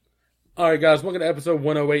All right, guys, welcome to episode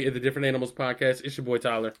 108 of the Different Animals Podcast. It's your boy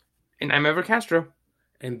Tyler. And I'm Ever Castro.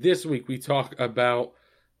 And this week we talk about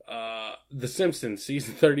The Simpsons,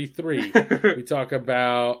 season 33. We talk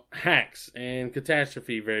about hacks and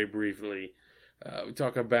catastrophe very briefly. We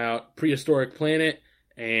talk about Prehistoric Planet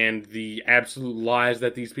and the absolute lies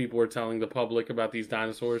that these people are telling the public about these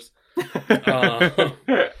dinosaurs. We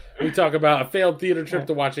talk about a failed theater trip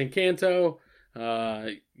to watch Encanto.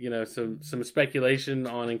 Some speculation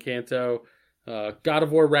on Encanto. God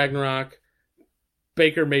of War Ragnarok.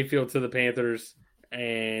 Baker Mayfield to the Panthers.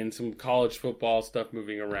 And some college football stuff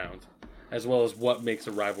moving around. As well as what makes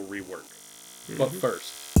a rivalry work. But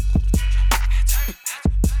first.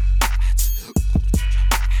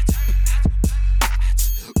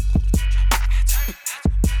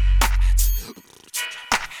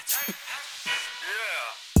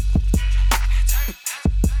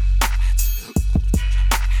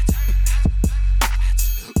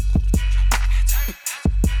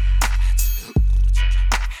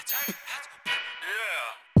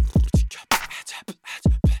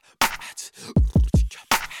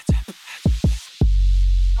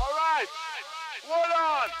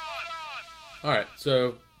 Alright,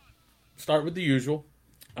 so start with the usual.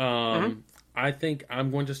 I think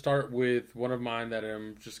I'm going to start with one of mine that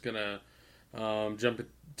I'm just going to jump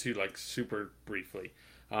into like super briefly,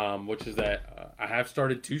 which is that I have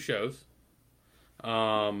started two shows.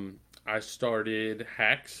 I started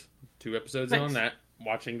Hacks, 2 episodes on that,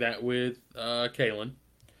 watching that with Kaylin.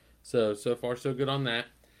 So far so good on that.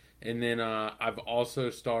 And then I've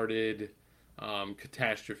also started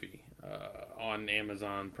Catastrophe on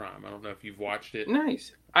Amazon Prime. I don't know if you've watched it.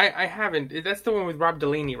 Nice. I haven't. That's the one with Rob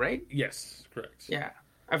Delaney, right? Yes, correct. Yeah.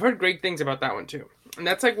 I've heard great things about that one, too. And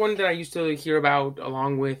that's like one that I used to hear about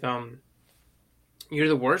along with You're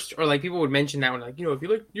the Worst. Or like people would mention that one, like, if you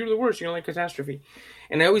like You're the Worst, you're going to like Catastrophe.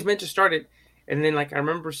 And I always meant to start it. And then, like, I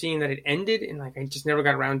remember seeing that it ended, and, like, I just never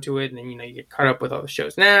got around to it. And then, you get caught up with all the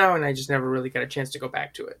shows now, and I just never really got a chance to go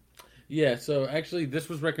back to it. Yeah, so actually, this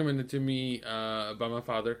was recommended to me by my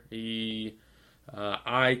father.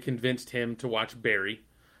 I convinced him to watch Barry,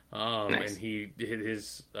 Nice. and he hit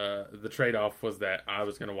his. The trade-off was that I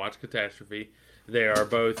was going to watch Catastrophe. They are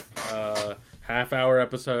both half-hour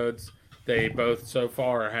episodes. They both so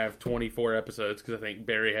far have 24 episodes because I think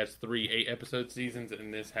Barry has 3 8-episode seasons,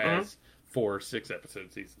 and this has 4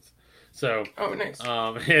 6-episode seasons. So, Oh, nice.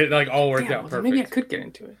 it like all worked out Well, perfect. maybe I could get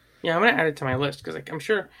into it. Yeah, I'm going to add it to my list because, like, I'm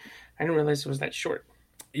sure I didn't realize it was that short.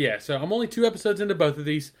 Yeah, so I'm only 2 episodes into both of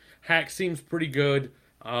these. Hack seems pretty good.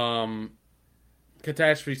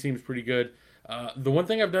 Catastrophe seems pretty good. The one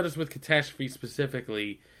thing I've noticed with Catastrophe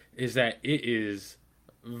specifically is that it is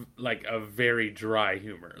like a very dry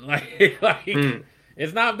humor.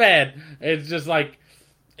 It's not bad. It's just like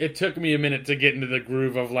it took me a minute to get into the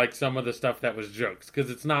groove of like some of the stuff that was jokes because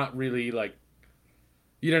it's not really like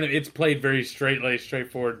it's played very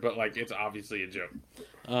straightforward, but like it's obviously a joke.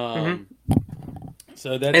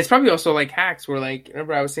 So that's... And it's probably also like Hacks where, like,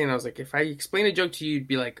 remember I was saying, I was like, if I explain a joke to you, you'd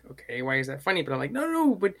be like, okay, why is that funny? But I'm like,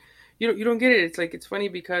 no, but you don't get it. It's like, it's funny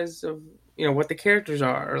because of, what the characters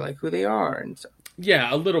are or like who they are and stuff. Yeah,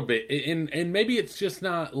 a little bit. And maybe it's just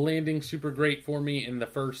not landing super great for me in the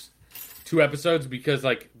first 2 episodes because,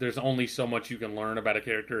 like, there's only so much you can learn about a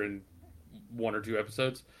character in 1 or 2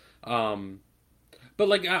 episodes. But,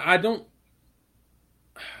 like, I don't...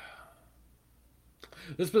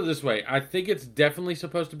 Let's put it this way. I think it's definitely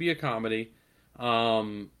supposed to be a comedy,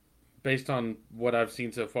 based on what I've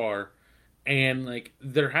seen so far. And, like,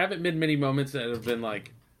 there haven't been many moments that have been,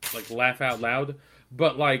 like laugh out loud.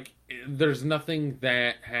 But, like, there's nothing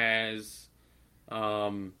that has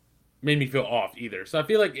made me feel off either. So I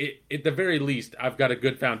feel like, at the very least, I've got a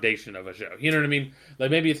good foundation of a show. You know what I mean?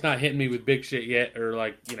 Like, maybe it's not hitting me with big shit yet or,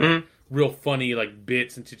 like, real funny, like,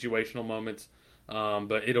 bits and situational moments.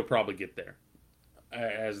 But it'll probably get there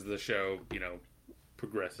as the show,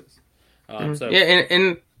 progresses. So yeah,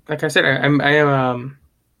 and like I said, I've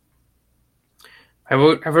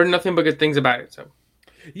heard nothing but good things about it. So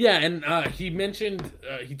yeah, and he mentioned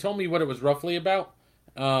he told me what it was roughly about,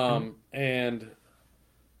 and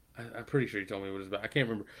I'm pretty sure he told me what it was about. I can't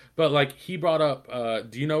remember, but like he brought up,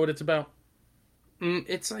 do you know what it's about?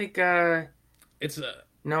 It's like it's a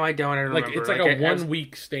no, I don't. I don't like remember. it's like a 1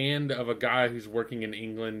 week stand of a guy who's working in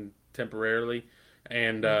England temporarily.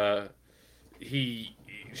 And she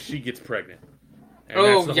gets pregnant. And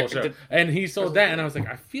that's the whole show. And he sold that, and I was like,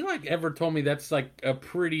 I feel like Ever told me that's like a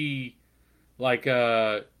pretty, like,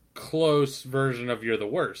 close version of You're the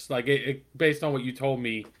Worst. Like, it based on what you told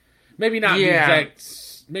me, maybe not the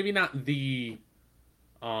exact, maybe not the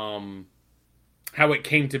how it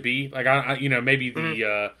came to be. Like maybe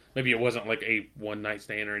Mhm. maybe it wasn't like a one night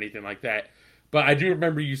stand or anything like that. But I do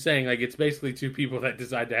remember you saying like it's basically two people that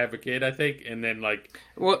decide to have a kid, I think, and then like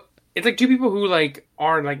Well, it's like two people who like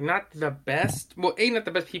are like not the best. Well, A, not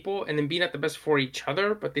the best people, and then B, not the best for each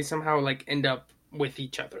other, but they somehow like end up with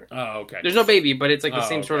each other. oh okay, There's no baby, but it's like the oh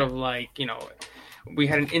same sort okay, of like, we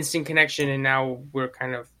had an instant connection and now we're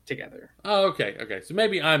kind of together. oh okay. So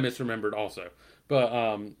maybe I misremembered also,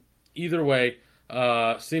 but either way,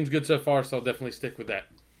 seems good so far. So I'll definitely stick with that.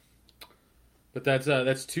 But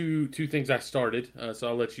that's two things I started. So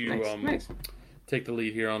I'll let you Nice, nice, take the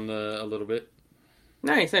lead here on the a little bit.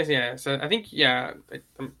 nice, nice. Yeah. So I think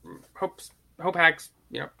hope hacks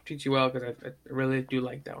treats you well because I really do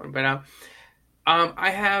like that one. But I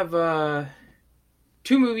have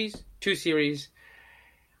two movies, two series.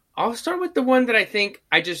 I'll start with the one that I think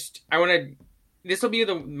I want to. This will be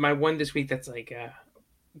my one this week. That's like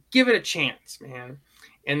give it a chance, man.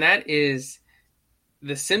 And that is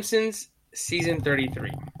The Simpsons season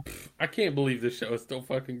 33. I can't believe this show is still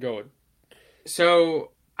fucking going.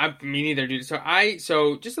 So me neither, dude. So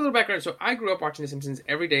just a little background. So I grew up watching The Simpsons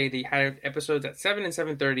every day. They had episodes at 7 and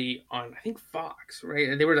 7:30 on I think Fox,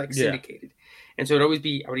 right? They were like Yeah. syndicated, and so it'd always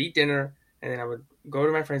be I would eat dinner and then I would go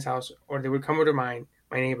to my friend's house or they would come over to mine,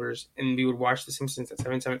 my neighbors, and we would watch The Simpsons at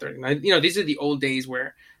 7:30. Now, these are the old days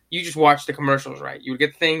where you just watch the commercials, right? You would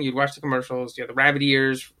get the thing, you'd watch the commercials. You had the rabbit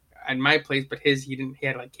ears at my place, but he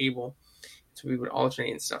had like cable, so we would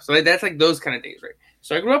alternate and stuff. So that's like those kind of days, right?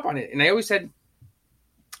 So I grew up on it, and I always said,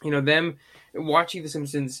 them watching The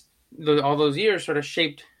Simpsons all those years sort of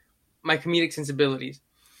shaped my comedic sensibilities.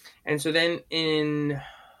 And so then I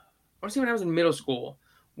want to say when I was in middle school,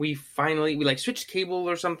 we like switched cable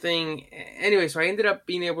or something. Anyway, so I ended up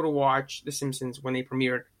being able to watch The Simpsons when they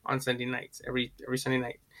premiered on Sunday nights, every Sunday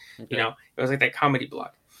night. Okay. It was like that comedy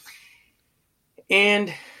block.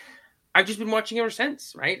 And I've just been watching ever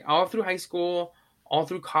since, right? All through high school, all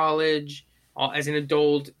through college, all as an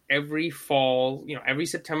adult, every fall, every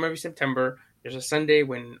September, there's a Sunday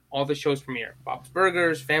when all the shows premiere. Bob's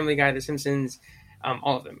Burgers, Family Guy, The Simpsons,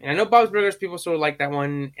 all of them. And I know Bob's Burgers, people sort of like that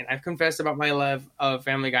one, and I've confessed about my love of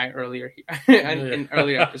Family Guy earlier in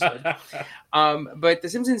earlier episode. But The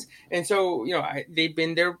Simpsons, and so they've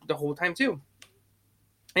been there the whole time too.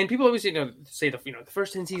 And people always say the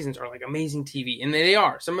first 10 seasons are like amazing TV, and they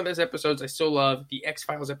are. Some of those episodes I still love. The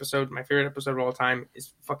X-Files episode, my favorite episode of all time,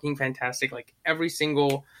 is fucking fantastic. Like every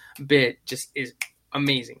single bit just is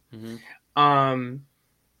amazing. Mm-hmm.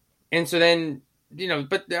 And so then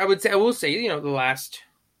but I will say the last.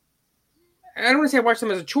 I don't want to say I watched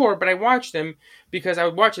them as a chore, but I watched them because I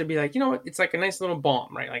would watch it and be like, you know what, it's like a nice little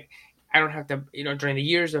balm, right? Like I don't have to, during the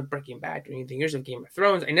years of Breaking Bad, during the years of Game of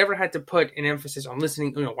Thrones, I never had to put an emphasis on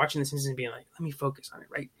listening, watching The Simpsons and being like, let me focus on it,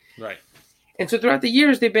 right? Right. And so throughout the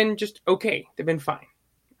years, they've been just okay. They've been fine.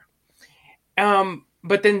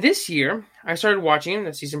 But then this year, I started watching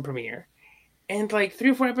the season premiere, and like 3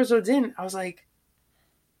 or 4 episodes in, I was like,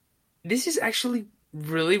 this is actually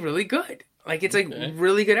really, really good. Like it's like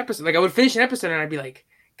really good episode. Like I would finish an episode and I'd be like,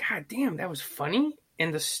 God damn, that was funny.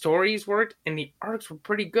 And the stories worked and the arcs were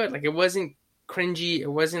pretty good. Like it wasn't cringy. It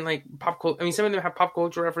wasn't like pop culture. I mean, some of them have pop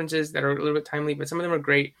culture references that are a little bit timely, but some of them are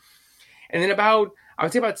great. And then I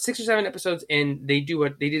would say about 6 or 7 episodes in, they did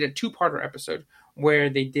a 2-parter episode where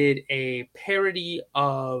they did a parody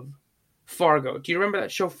of Fargo. Do you remember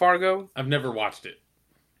that show Fargo? I've never watched it.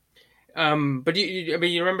 But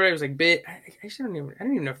you remember it was like bit. I don't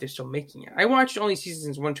even know if they're still making it. I watched only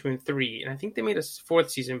seasons 1, 2, and 3, and I think they made a 4th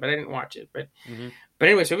season, but I didn't watch it. But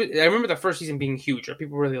anyway, so I remember the first season being huge, or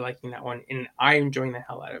people really liking that one, and I enjoying the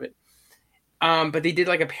hell out of it. But they did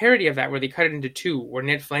like a parody of that where they cut it into 2, where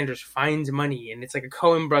Ned Flanders finds money, and it's like a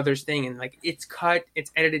Coen Brothers thing, and like it's cut,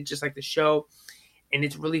 it's edited just like the show, and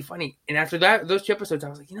it's really funny. And after that, those 2 episodes, I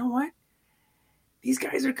was like, you know what? These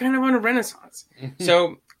guys are kind of on a renaissance.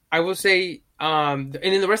 So I will say, and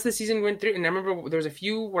then the rest of the season went through, and I remember there was a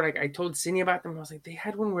few where I told Cindy about them. I was like, they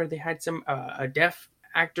had one where they had some a deaf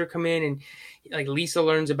actor come in, and like Lisa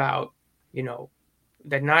learns about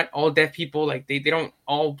that not all deaf people like they don't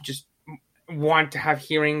all just want to have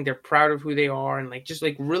hearing. They're proud of who they are, and like just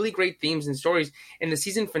like really great themes and stories. And the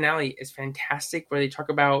season finale is fantastic, where they talk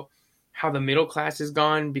about how the middle class is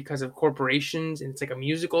gone because of corporations, and it's like a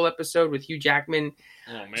musical episode with Hugh Jackman.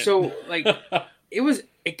 Oh man! So like. It was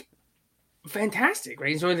like, fantastic,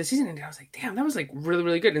 right? And so in the season ended, I was like, damn, that was like really,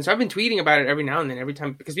 really good. And so I've been tweeting about it every now and then, every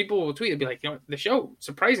time, because people will tweet, they'll be like, the show,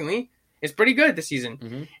 surprisingly, is pretty good this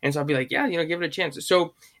season. And so I'll be like, yeah, give it a chance.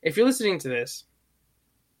 So if you're listening to this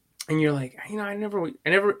and you're like, I never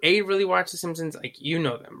really watched The Simpsons. Like, you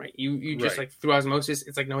know them, right? You just Right. like through osmosis,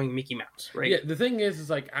 it's like knowing Mickey Mouse, right? Yeah, the thing is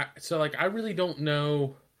like, I really don't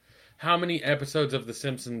know how many episodes of The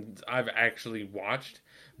Simpsons I've actually watched,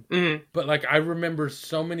 Mm-hmm. but like I remember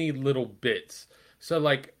so many little bits. So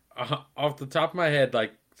like off the top of my head,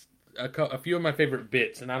 like a few of my favorite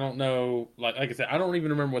bits, and I don't know, like I said, I don't even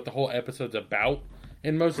remember what the whole episode's about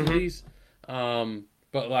in most of Mm-hmm. these.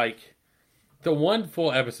 But like the one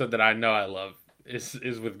full episode that I know I love is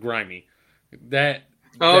with Grimy. That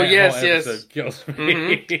Oh, that yes, whole yes. episode kills me.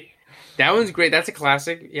 Mm-hmm. That one's great. That's a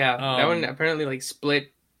classic. Yeah, that one Um, apparently like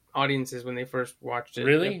split audiences when they first watched it.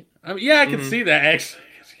 Really? I mean, yeah, I can Mhm. see that actually.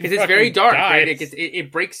 He Because it's very fucking dark, right? dies.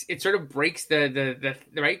 It breaks. It sort of breaks the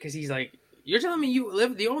right, because he's like, "You're telling me you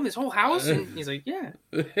own this whole house?" And he's like, "Yeah."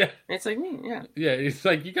 And it's like me, yeah. Yeah, it's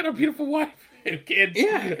like you got a beautiful wife and kids,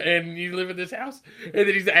 Yeah. and you live in this house. And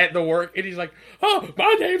then he's at the work, and he's like, "Oh,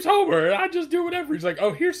 my name's Homer, and I just do whatever." He's like,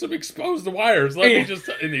 "Oh, here's some exposed wires. Let me just,"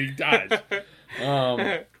 and then he dies.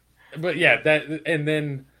 But yeah, that, and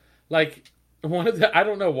then like one of the, I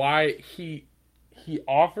don't know why he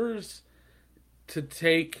offers to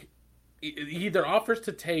take, he either offers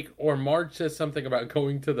to take, or Marge says something about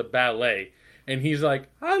going to the ballet. And he's like,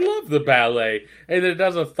 I love the ballet. And then it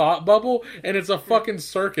does a thought bubble, and it's a fucking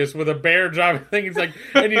circus with a bear driving thing. He's like,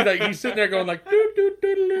 he's sitting there going like, doo, doo,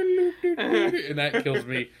 doo, doo, doo, doo, doo, and that kills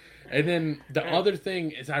me. And then the other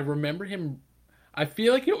thing is, I remember him, I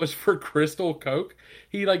feel like it was for Crystal Coke.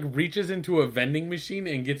 He like reaches into a vending machine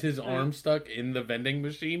and gets his arm stuck in the vending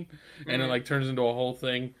machine, and it like turns into a whole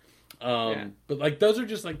thing. But like those are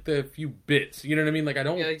just like the few bits, you know what I mean? Like I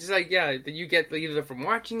don't. Yeah, just like, yeah, that you get either from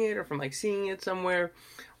watching it or from like seeing it somewhere.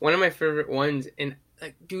 One of my favorite ones, and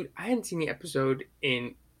like, dude, I hadn't seen the episode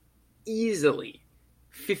in easily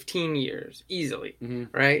 15 years, easily,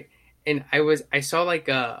 right? And I saw like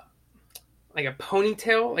a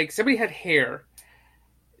ponytail, like somebody had hair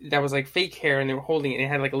that was like fake hair, and they were holding it, and it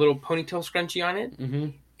had like a little ponytail scrunchie on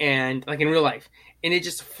it, and like in real life. And it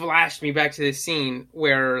just flashed me back to this scene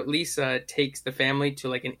where Lisa takes the family to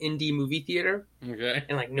like an indie movie theater, Okay.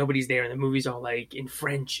 and like nobody's there, and the movie's all like in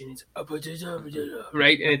French, and it's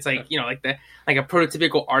right, and it's like, like a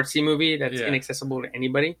prototypical artsy movie that's inaccessible to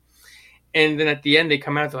anybody. And then at the end, they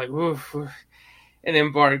come out, they're like, "Woof, woof." And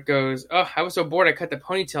then Bart goes, "Oh, I was so bored, I cut the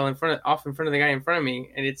ponytail off in front of the guy in front of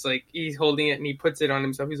me." And it's like he's holding it, and he puts it on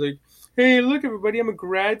himself. He's like, "Hey, look, everybody! I'm a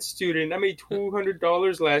grad student. I made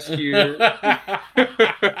 $200 last year."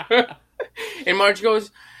 And Marge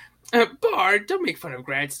goes, "Bart, don't make fun of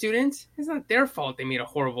grad students. It's not their fault they made a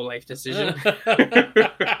horrible life decision."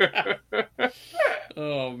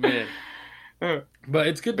 Oh man. But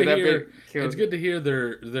it's good to hear. It's good to hear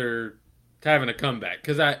they're having a comeback,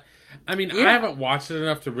 because I mean, I haven't watched it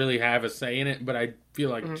enough to really have a say in it, but I feel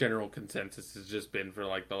like general consensus has just been for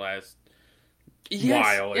like the last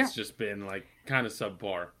while. It's just been like kind of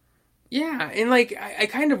subpar. Yeah, and like I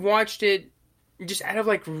kind of watched it just out of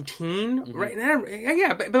like routine, right?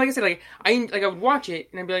 And but like I said, like I would watch it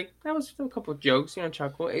and I'd be like, that was a couple of jokes,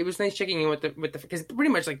 chuckle. It was nice checking in with the because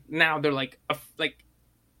pretty much like now they're like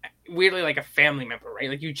weirdly like a family member, right?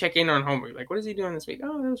 Like you check in on Homer, you're like, what is he doing this week?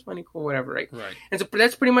 Oh, that was funny, cool, whatever, right? Right. And so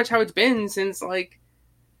that's pretty much how it's been since like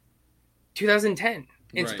 2010.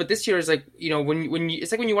 And Right. But this year is like, when you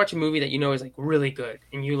it's like when you watch a movie that is like really good,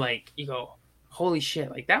 and you go, holy shit,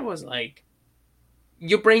 like that was like,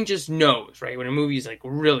 your brain just knows, right, when a movie is like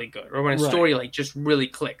really good, or when a story like just really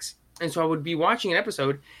clicks. And so I would be watching an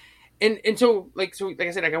episode, and so like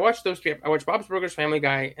I said, like I watched those three. I watched Bob's Burgers, Family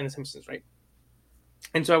Guy, and The Simpsons, right?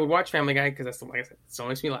 And so I would watch Family Guy because that's, like I said, it still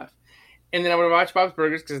makes me laugh. And then I would watch Bob's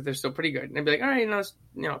Burgers because they're still pretty good. And I'd be like, all right, now let's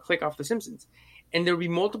click off The Simpsons. And there would be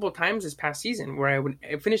multiple times this past season where I would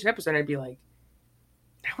finish an episode and I'd be like,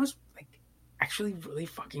 that was like actually really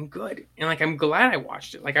fucking good. And like I'm glad I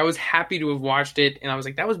watched it. Like I was happy to have watched it, and I was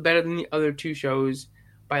like, that was better than the other two shows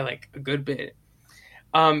by like a good bit.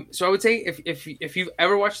 So I would say if you've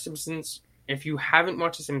ever watched Simpsons, if you haven't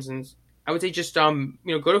watched The Simpsons, I would say just go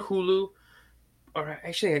to Hulu. Or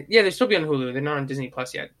actually, yeah, they're still be on Hulu. They're not on Disney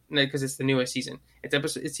Plus yet because it's the newest season.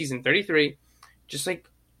 It's season 33. Just like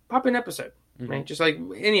pop an episode, right? Just like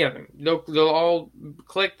any of them. They'll all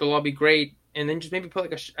click. They'll all be great. And then just maybe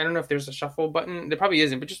put like I don't know if there's a shuffle button. There probably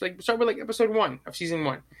isn't, but just like start with like episode 1 of season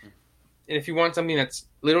 1. And if you want something that's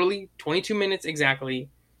literally 22 minutes exactly,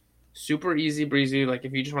 super easy breezy, like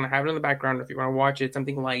if you just want to have it in the background, if you want to watch it,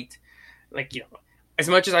 something light, like as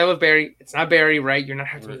much as I love Barry, it's not Barry, right? You're not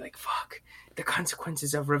having to be like, fuck, the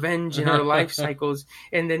consequences of revenge in our life cycles,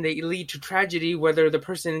 and then they lead to tragedy whether the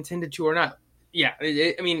person intended to or not. yeah,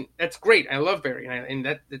 I mean, that's great. I love Barry, and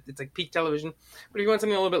that it's like peak television. But if you want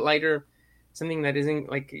something a little bit lighter, something that isn't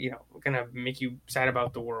like gonna make you sad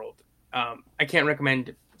about the world, I can't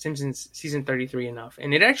recommend Simpsons season 33 enough.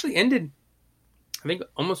 And it actually ended, I think,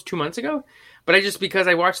 almost 2 months ago. But because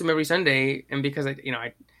I watch them every Sunday, and because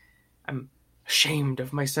I'm ashamed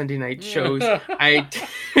of my Sunday night shows, I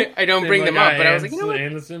don't bring them up. But I was like, what?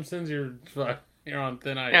 And the Simpsons, you're on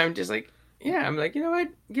thin ice. I'm just like, yeah, I'm like, what?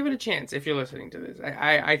 Give it a chance if you're listening to this.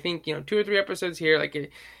 I think 2 or 3 episodes here, like you're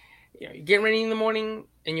getting ready in the morning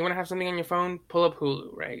and you want to have something on your phone, pull up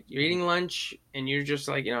Hulu, right? You're eating lunch and you're just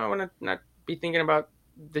like, I want to not be thinking about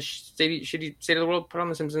the shitty state of the world. Put on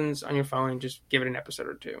The Simpsons on your phone and just give it an episode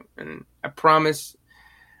or two, and I promise,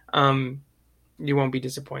 you won't be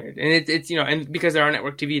disappointed. And it's and because they're on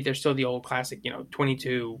network TV, they're still the old classic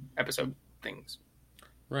 22 episode things.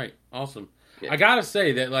 Right. Awesome. Yeah. I gotta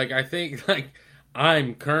say that I think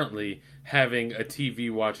I'm currently having a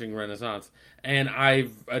TV watching renaissance, and I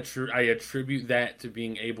attribute that to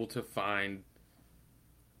being able to find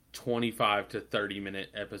 25 to 30-minute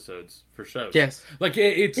episodes for shows. Yes.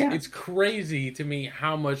 It's crazy to me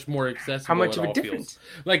how much more accessible how much it of a all difference.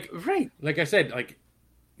 Feels. Right. Like I said,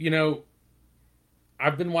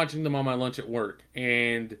 I've been watching them on my lunch at work,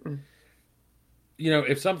 and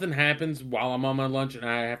if something happens while I'm on my lunch and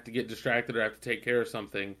I have to get distracted or I have to take care of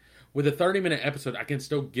something, with a 30-minute episode, I can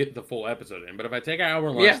still get the full episode in. But if I take an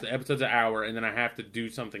hour lunch, the episode's an hour, and then I have to do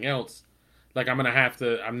something else, I'm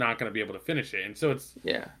not going to be able to finish it. And so it's,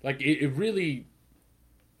 it really,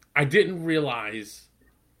 I didn't realize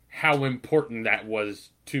how important that was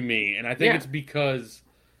to me. And I think it's because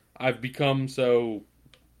I've become so,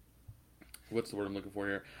 what's the word I'm looking for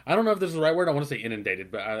here? I don't know if this is the right word. I want to say inundated,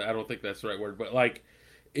 but I don't think that's the right word. But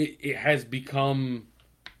it has become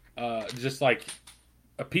just like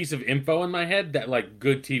a piece of info in my head that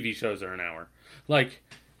good TV shows are an hour.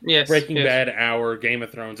 Breaking Bad hour, Game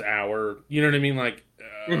of Thrones hour. You know what I mean?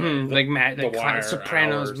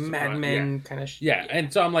 Sopranos, Mad Men kind of. Yeah,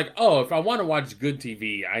 and so I'm like, if I want to watch good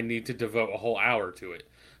TV, I need to devote a whole hour to it.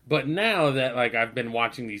 But now that I've been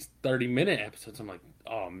watching these 30-minute episodes, I'm like,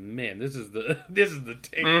 oh man, this is the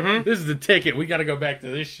ticket. Mm-hmm. This is the ticket. We got to go back to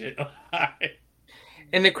this shit.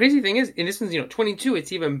 And the crazy thing is, in this one's 22,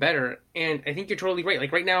 it's even better. And I think you're totally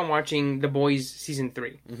right. Right now, I'm watching The Boys season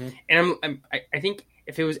 3, and I think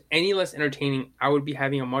if it was any less entertaining, I would be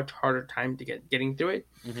having a much harder time to getting through it.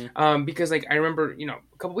 Mm-hmm. Because I remember,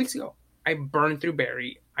 a couple weeks ago, I burned through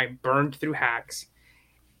Barry, I burned through Hacks,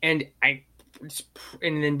 and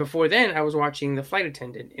then before then, I was watching The Flight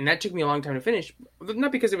Attendant, and that took me a long time to finish.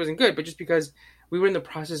 Not because it wasn't good, but just because we were in the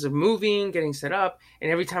process of moving, getting set up,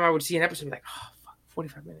 and every time I would see an episode, I'd be like,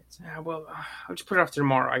 45 minutes. I'll just put it off to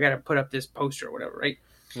tomorrow. I got to put up this poster or whatever, right?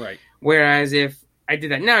 Right. Whereas if I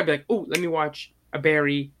did that now, I'd be like, let me watch a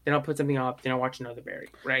Barry, then I'll put something up, then I'll watch another Barry,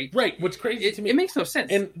 right? Right. What's crazy to me... It makes no sense.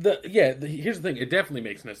 And here's the thing. It definitely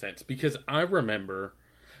makes no sense, because I remember,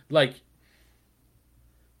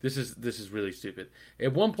 this is really stupid.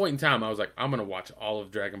 At one point in time, I was like, I'm going to watch all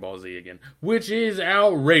of Dragon Ball Z again, which is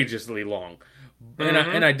outrageously long.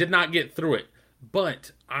 And I did not get through it. But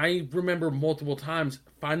I remember multiple times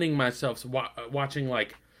finding myself watching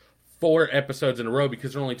 4 episodes in a row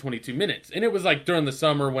because they're only 22 minutes. And it was during the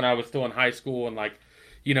summer when I was still in high school, and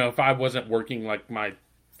if I wasn't working my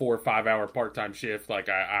 4 or 5 hour part-time shift,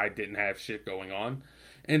 I didn't have shit going on.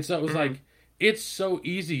 And so it was it's so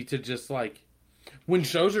easy to just when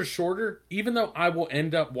shows are shorter, even though I will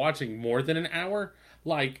end up watching more than an hour,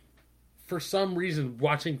 for some reason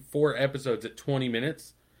watching 4 episodes at 20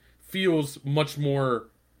 minutes feels much more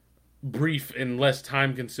brief and less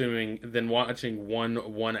time consuming than watching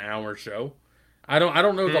one hour show. I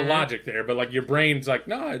don't know the logic there, but your brain's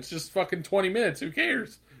no, it's just fucking 20 minutes. Who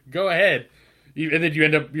cares? Go ahead. And then you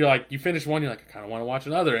end up, you finish one, you're like, I kind of want to watch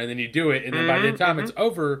another, and then you do it, and then by the time it's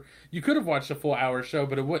over, you could have watched a full hour show,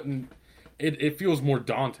 but it wouldn't. It feels more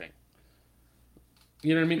daunting.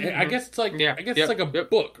 You know what I mean? I guess it's it's like a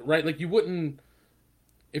book, right? You wouldn't.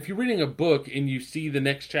 If you're reading a book and you see the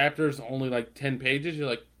next chapter is only 10 pages, you're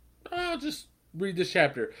like, I'll just read this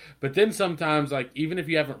chapter. But then sometimes, even if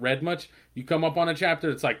you haven't read much, you come up on a chapter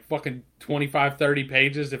that's fucking 25, 30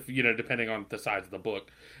 pages, if depending on the size of the book.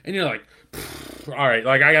 And you're like, all right,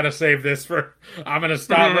 I got to save this I'm going to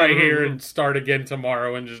stop right here and start again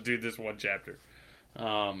tomorrow and just do this one chapter.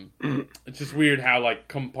 It's just weird how,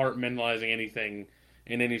 compartmentalizing anything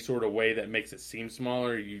in any sort of way that makes it seem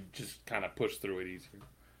smaller, you just kind of push through it easier.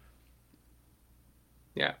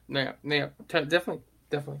 Yeah, definitely.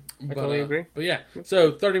 definitely. I totally agree. But yeah,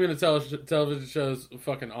 so 30-minute television shows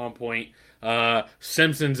fucking on point.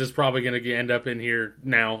 Simpsons is probably going to end up in here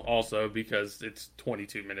now also because it's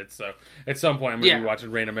 22 minutes. So at some point, I'm going to be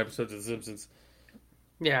watching random episodes of The Simpsons.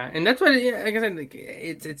 Yeah, and that's what, like I said, like,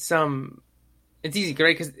 it's easy,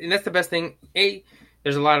 right? Because that's the best thing. A,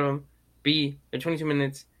 there's a lot of them. B, they're 22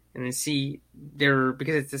 minutes, and then C,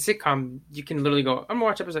 because it's a sitcom, you can literally go, I'm gonna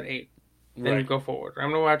watch episode 8, then go forward.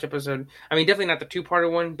 I'm gonna watch episode. I mean, definitely not the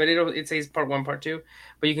 2-parter one, but it says part 1, part 2.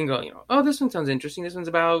 But you can go, oh, this one sounds interesting. This one's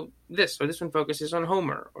about this, or this one focuses on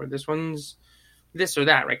Homer, or this one's this or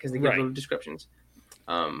that, right? Because they give little descriptions.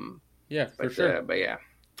 Yeah, for sure. But yeah.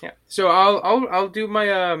 So I'll do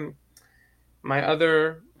my my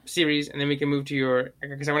other series, and then we can move to your,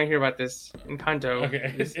 because I want to hear about this Encanto.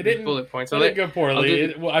 Okay, it didn't bullet points. So it didn't go poorly.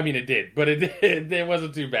 It did, but it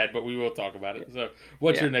wasn't too bad. But we will talk about it. So,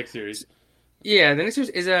 what's your next series? Yeah, the next series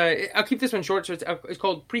is I'll keep this one short. So it's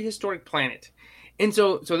called Prehistoric Planet, and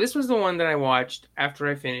so this was the one that I watched after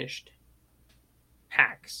I finished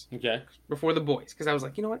Hacks. Okay. Before The Boys, because I was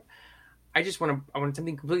like, you know what, I want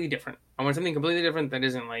something completely different. I want something completely different that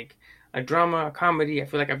isn't like a drama, a comedy. I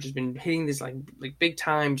feel like I've just been hitting this like big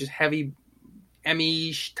time, just heavy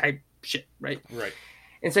Emmy type shit, right? Right.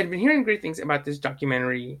 And so I've been hearing great things about this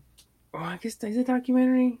documentary. Oh, I guess is it a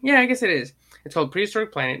documentary? Yeah, I guess it is. It's called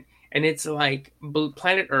Prehistoric Planet, and it's like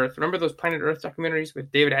Planet Earth. Remember those Planet Earth documentaries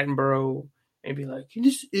with David Attenborough? And be like,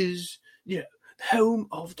 this is the home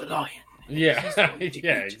of the lion. Yeah,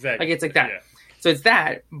 yeah, exactly. Like it's like that. Yeah. So it's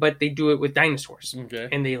that, but they do it with dinosaurs. Okay.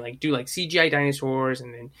 And they like do like CGI dinosaurs,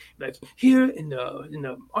 and then like here in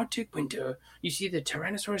the Arctic winter, you see the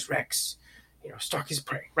Tyrannosaurus Rex, stalk his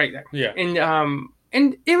prey right there. Yeah.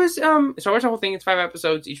 And it was so I watched the whole thing. It's 5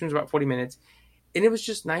 episodes. Each one's about 40 minutes, and it was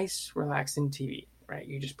just nice, relaxing TV. Right?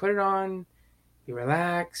 You just put it on, you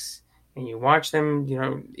relax, and you watch them.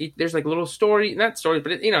 There's like little story, not stories,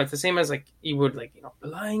 but it's the same as like you would like the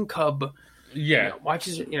lion cub. Yeah,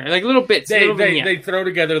 watches like little bits. They throw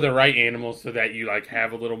together the right animals so that you like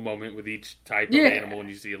have a little moment with each type of animal, and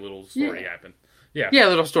you see a little story happen. Yeah, a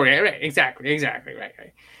little story. Right, exactly, right.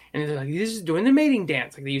 And they're like, this is doing the mating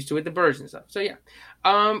dance like they used to with the birds and stuff. So yeah,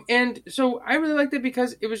 and so I really liked it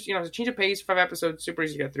because it was it's a change of pace, 5 episodes, super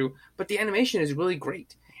easy to get through, but the animation is really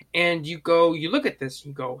great. And you look at this,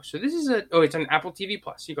 you go, so this is it's on Apple TV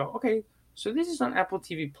Plus. You go, okay, so this is on Apple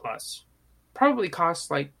TV Plus. Probably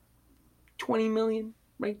costs like 20 million,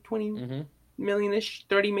 right? 20 million-ish,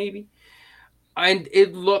 30 maybe. And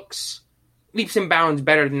it looks leaps and bounds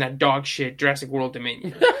better than that dog shit Jurassic World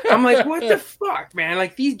Dominion. I'm like, what the fuck, man?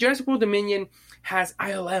 Like, these Jurassic World Dominion has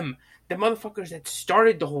ILM. The motherfuckers that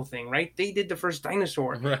started the whole thing, right? They did the first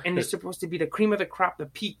dinosaur. Right. And they're supposed to be the cream of the crop, the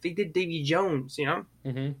peak. They did Davy Jones,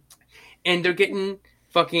 And they're getting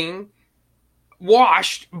fucking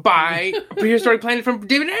washed by Prehistoric Planet from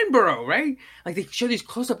David Attenborough, right? Like they show these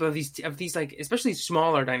close-up of these like especially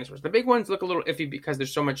smaller dinosaurs. The big ones look a little iffy because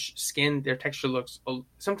there's so much skin. Their texture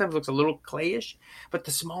sometimes looks a little clayish, but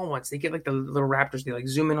the small ones, they get like the little raptors. They like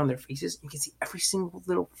zoom in on their faces. You can see every single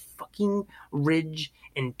little fucking ridge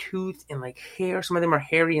and tooth and like hair. Some of them are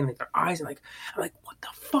hairy and like their eyes. And like I'm like, what the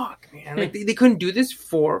fuck, man? Like they couldn't do this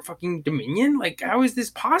for fucking Dominion. Like how is this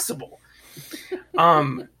possible?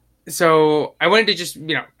 So I wanted to just,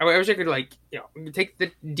 I wish I could like, take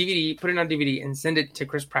the DVD, put it on DVD and send it to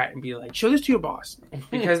Chris Pratt and be like, show this to your boss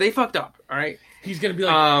because they fucked up. All right. He's going to be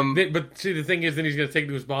like, but see, the thing is, then he's going to take it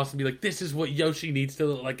to his boss and be like, this is what Yoshi needs to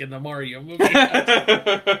look like in the Mario movie.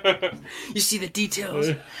 You see the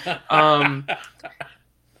details.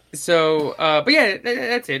 So, but yeah,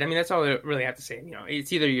 that's it. I mean, that's all I really have to say.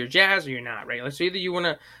 It's either you're jazz or you're not, right? Like, so either you want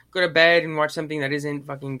to go to bed and watch something that isn't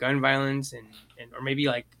fucking gun violence and or maybe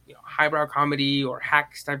like highbrow comedy or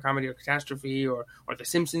hacks type comedy or catastrophe or The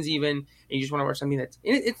Simpsons even, and you just want to watch something that's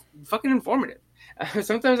it's fucking informative.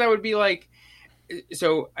 Sometimes I would be like,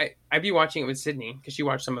 so I'd be watching it with Sydney because she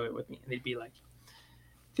watched some of it with me, and they'd be like,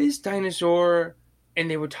 this dinosaur. And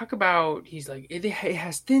they would talk about, he's like, it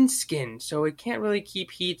has thin skin, so it can't really keep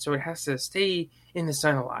heat, so it has to stay in the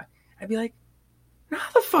sun a lot. I'd be like, how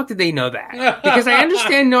the fuck did they know that? Because I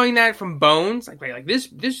understand knowing that from bones. Like, right, like this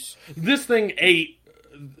thing ate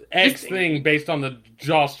X thing based on the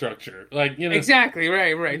jaw structure. Like, Exactly,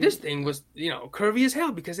 right. This thing was, curvy as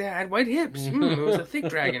hell because it had white hips. It was a thick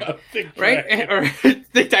dragon. Right? Or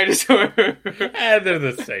thick dinosaur. And they're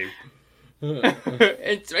the same.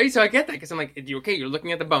 It's right, so I get that because I'm like, okay, you're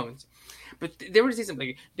looking at the bones, but they would say something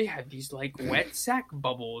like they had these like wet sac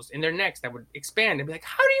bubbles in their necks that would expand and be like,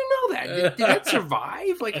 how do you know that? Did that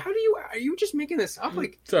survive? Like, are you just making this up?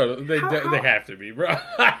 Like, so they have to be, bro.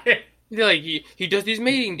 They're like he does these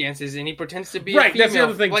mating dances and he pretends to be right. a That's the female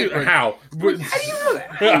other thing too. Blackbird. How? How do you know that?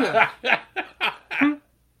 How do you know that?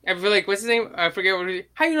 I feel like what's his name? I forget what.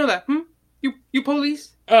 How you know that? You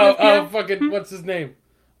police? Fucking what's his name?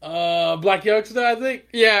 Black Youngster, I think.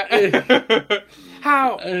 Yeah.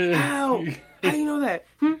 How? How do you know that?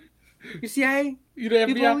 You CIA? You the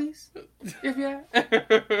You FBI? police?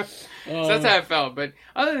 FBI? So that's how I felt. But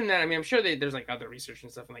other than that, I mean, I'm sure there's like other research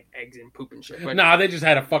and stuff and like eggs and poop and shit. But Nah, they just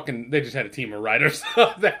had a team of writers.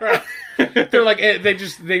 They're like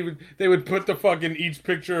they would put the fucking each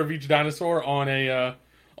picture of each dinosaur on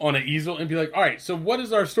an easel and be like, all right, so what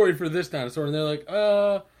is our story for this dinosaur? And they're like,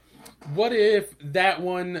 what if that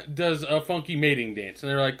one does a funky mating dance?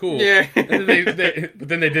 And they're like, cool. Yeah. And then but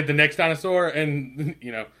then they did the next dinosaur, and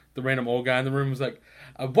the random old guy in the room was like,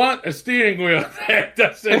 I want a steering wheel that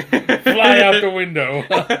doesn't fly out the window.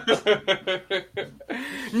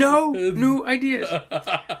 No new ideas.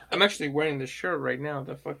 I'm actually wearing this shirt right now,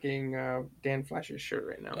 the fucking Dan Flasher's shirt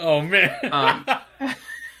right now. Oh man.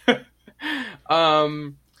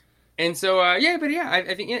 And so I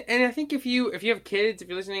think if you have kids, if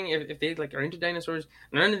you're listening, if they like are into dinosaurs,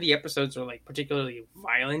 none of the episodes are like particularly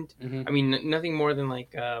violent. Mm-hmm. I mean, nothing more than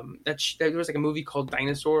like there was like a movie called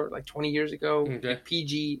Dinosaur like 20 years ago. Okay. Like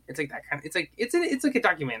PG. It's like that kind of. It's like a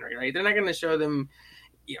documentary, right? They're not going to show them,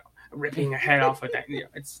 ripping a head off with that.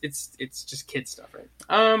 It's just kid stuff, right?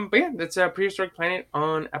 But yeah, that's Prehistoric Planet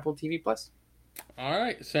on Apple TV Plus. All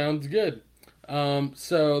right, sounds good.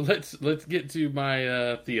 So let's get to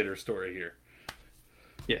my theater story here.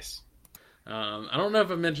 Yes. I don't know if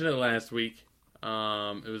I mentioned it last week.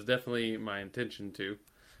 It was definitely my intention to.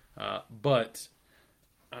 But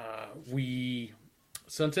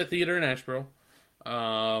Sunset Theater in Asheboro,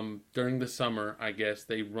 during the summer, I guess,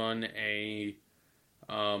 they run a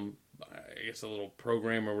little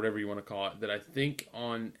program or whatever you want to call it, that I think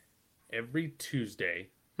on every Tuesday,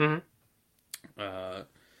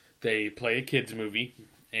 they play a kids movie,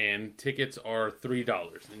 and tickets are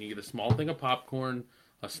 $3. And you get a small thing of popcorn,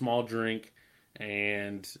 a small drink,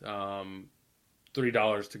 and $3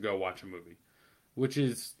 to go watch a movie, which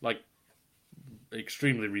is like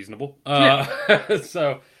extremely reasonable.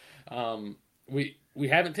 So we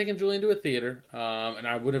haven't taken Julian to a theater, and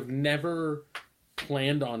I would have never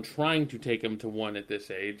planned on trying to take him to one at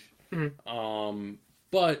this age.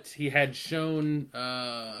 But he had shown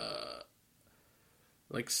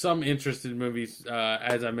like some interest in movies.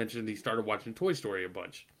 As I mentioned, he started watching Toy Story a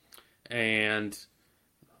bunch, and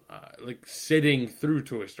like sitting through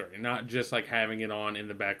Toy Story, not just like having it on in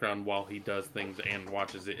the background while he does things and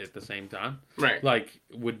watches it at the same time. Right. Like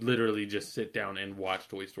would literally just sit down and watch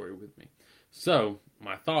Toy Story with me. So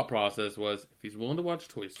my thought process was, if he's willing to watch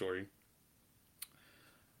Toy Story,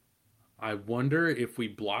 I wonder if we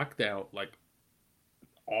blocked out like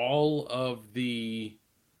all of the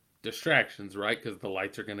distractions, right? Because the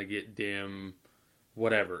lights are going to get dim,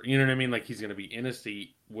 whatever. You know what I mean? Like he's going to be in a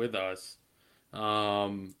seat with us.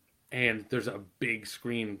 And there's a big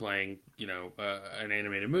screen playing, an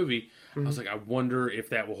animated movie. I was like, I wonder if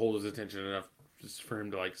that will hold his attention enough just for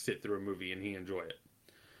him to like sit through a movie and he enjoy it.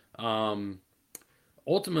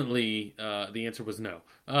 Ultimately, the answer was no.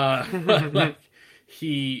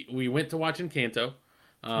 We went to watch Encanto,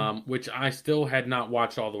 which I still had not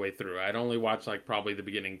watched all the way through. I'd only watched like probably the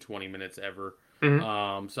beginning 20 minutes ever.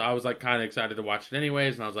 So I was like kind of excited to watch it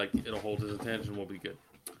anyways, and I was like, it'll hold his attention, we'll be good.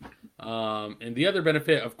 And the other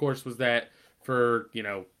benefit, of course, was that for,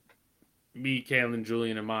 me, Kaylin,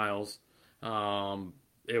 Julian, and Miles,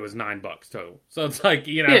 it was $9 total. So it's like, if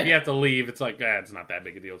you have to leave, it's like, it's not that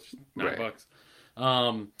big a deal. It's just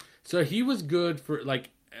 $9. So he was good for like,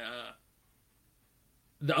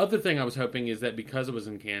 the other thing I was hoping is that because it was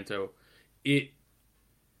Encanto,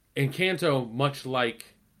 much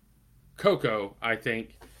like Coco, I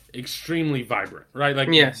think, extremely vibrant, right? Like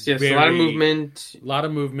yes, a lot of movement, a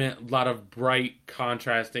lot of bright,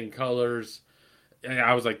 contrasting colors. And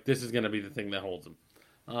I was like, this is going to be the thing that holds him.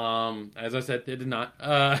 As I said, it did not.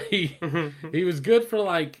 He was good for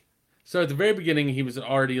like. So at the very beginning, he was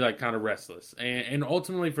already like kind of restless, and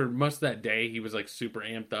ultimately for most of that day, he was like super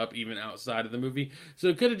amped up, even outside of the movie. So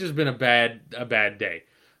it could have just been a bad day.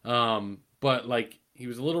 But like he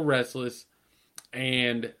was a little restless,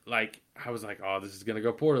 and like I was like, oh, this is gonna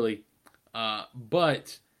go poorly.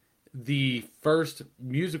 But the first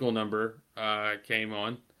musical number came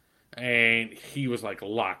on, and he was like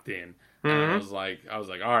locked in. And I was like, all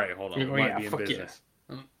right, hold on, might be in business.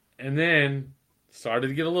 Yeah. And then started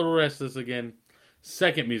to get a little restless again.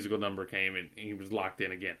 Second musical number came and he was locked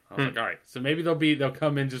in again. I was like, all right, so maybe they'll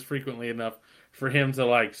come in just frequently enough for him to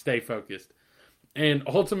like stay focused. And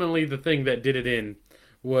ultimately the thing that did it in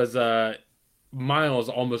was Miles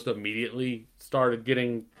almost immediately started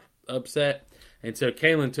getting upset, and so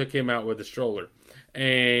Kaylin took him out with a stroller,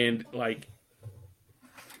 and like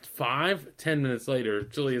 5-10 minutes later,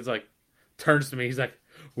 Julian's like turns to me, he's like,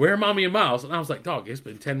 "Where are Mommy and Miles?" And I was like, "Dog, it's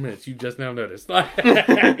been 10 minutes. You just now noticed." Like,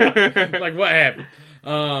 what happened?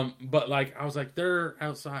 But like, I was like, they're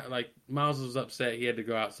outside. Like, Miles was upset. He had to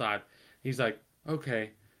go outside. He's like,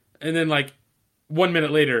 "Okay." And then like 1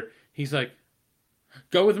 minute later, he's like,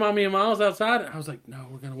 "Go with Mommy and Miles outside." I was like, "No,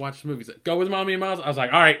 we're going to watch the movie." He's like, "Go with Mommy and Miles." I was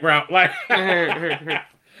like, "All right, we're out." Like,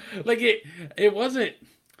 like it wasn't.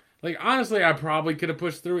 Like, honestly, I probably could have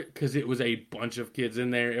pushed through it because it was a bunch of kids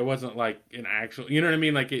in there. It wasn't like an actual, you know what I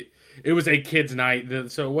mean? Like, it was a kids'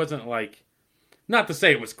 night, so it wasn't like, not to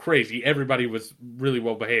say it was crazy. Everybody was really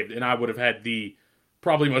well behaved, and I would have had the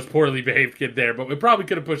probably most poorly behaved kid there, but we probably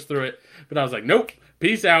could have pushed through it. But I was like, nope,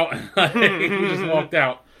 peace out. We just walked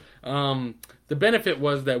out. The benefit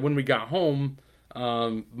was that when we got home,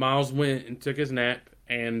 Miles went and took his nap,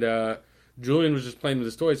 and Julian was just playing with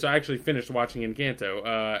his toys, so I actually finished watching Encanto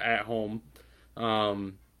at home.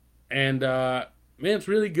 Man, it's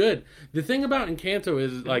really good. The thing about Encanto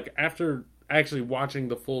is, like, after actually watching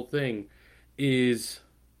the full thing, is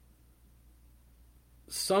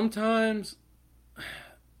sometimes...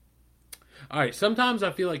 Alright, sometimes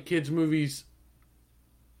I feel like kids' movies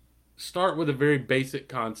start with a very basic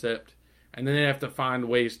concept, and then they have to find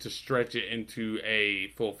ways to stretch it into a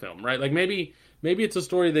full film, right? Like, maybe it's a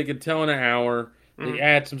story they could tell in an hour, they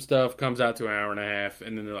add some stuff, comes out to an hour and a half,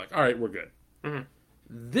 and then they're like, all right, we're good. Mm-hmm.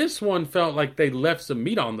 This one felt like they left some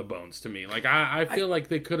meat on the bones to me. Like, I feel like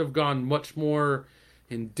they could have gone much more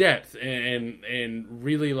in depth and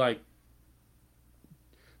really, like,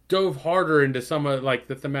 dove harder into some of, like,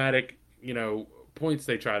 the thematic, points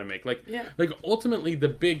they try to make. Like, like, ultimately, the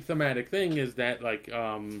big thematic thing is that, like,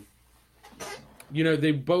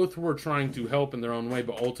 they both were trying to help in their own way,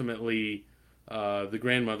 but ultimately... the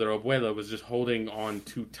grandmother, Abuela, was just holding on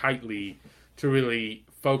too tightly to really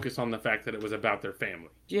focus on the fact that it was about their family.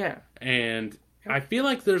 Yeah. And I feel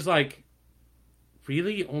like there's, like,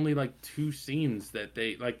 really only, like, 2 scenes that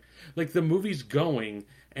they, like the movie's going,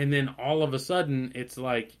 and then all of a sudden, it's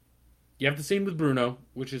like, you have the scene with Bruno,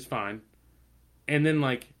 which is fine, and then,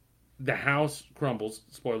 like, the house crumbles,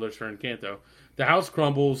 spoilers for Encanto, the house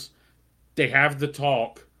crumbles, they have the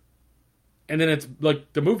talk, and then it's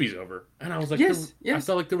like the movie's over, and I was like, yes. I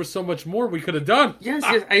felt like there was so much more we could have done. Yes,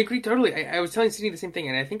 I agree totally. I was telling Sydney the same thing,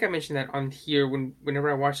 and I think I mentioned that on here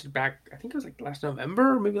whenever I watched it back. I think it was like last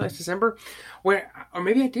November, or maybe last December, or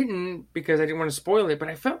maybe I didn't because I didn't want to spoil it. But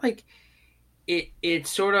I felt like it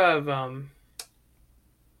sort of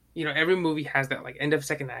every movie has that like end of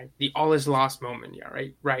second act, the all is lost moment,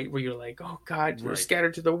 right, where you're like, oh God, we're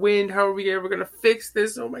scattered to the wind. How are we ever gonna fix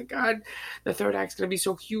this? Oh my God, the third act's gonna be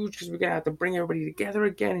so huge because we're gonna have to bring everybody together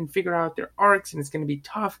again and figure out their arcs, and it's gonna be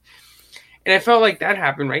tough. And I felt like that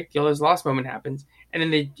happened, right? The all is lost moment happens,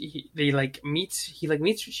 and then she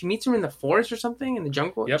meets her in the forest or something in the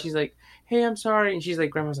jungle, and she's like, hey, I'm sorry, and she's like,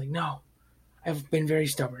 Grandma's like, no, I've been very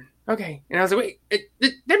stubborn. Okay. And I was like, wait,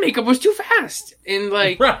 that makeup was too fast. And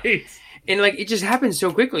like, right. And like, it just happened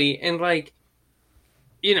so quickly. And like,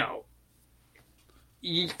 you kind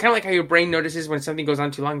of like how your brain notices when something goes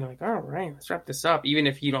on too long. You're like, all right, let's wrap this up. Even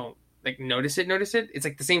if you don't like notice it. It's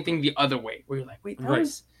like the same thing the other way where you're like, wait,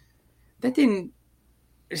 that didn't,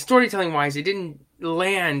 storytelling wise, it didn't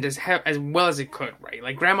land as well as it could, right?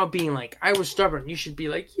 Like Grandma being like, I was stubborn. You should be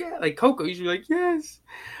like, yeah, like Coco. You should be like, yes.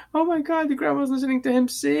 Oh my God, the grandma's listening to him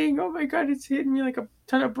sing. Oh my God, it's hitting me like a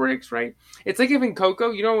ton of bricks, right? It's like even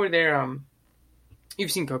Coco, where they're,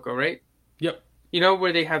 you've seen Coco, right? Yep.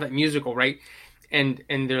 Where they have that musical, right? And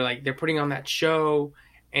they're like, they're putting on that show.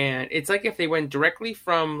 And it's like if they went directly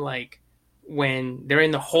from like when they're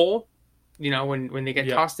in the hole, when they get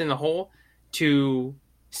tossed in the hole to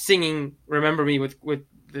singing Remember Me with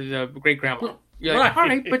the great grandma. You're like, all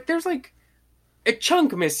right, but there's like a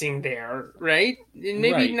chunk missing there, right? And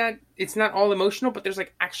maybe not. It's not all emotional, but there's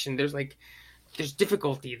like action. There's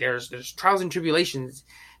difficulty. There's trials and tribulations,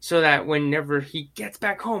 so that whenever he gets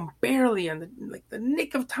back home, barely on the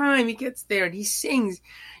nick of time, he gets there and he sings.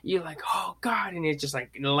 You're like, oh God, and it just like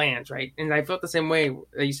it lands, right? And I felt the same way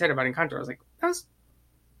that you said about Encanto. I was like,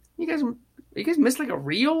 you guys missed like a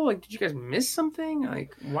reel? Like, did you guys miss something?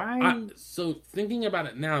 Like, why? So thinking about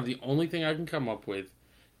it now, the only thing I can come up with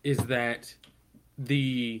is that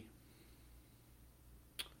the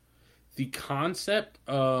concept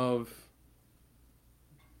of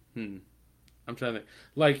I'm trying to think,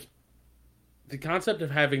 like the concept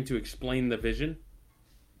of having to explain the vision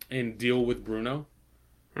and deal with Bruno,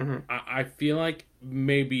 I feel like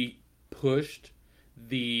maybe pushed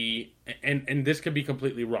and this could be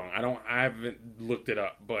completely wrong. I haven't looked it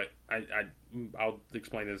up, but I'll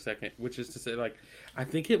explain in a second. Which is to say, like, I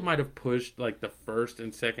think it might have pushed like the first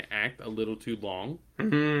and second act a little too long,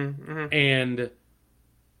 and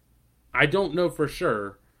I don't know for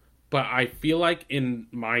sure, but I feel like in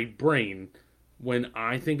my brain, when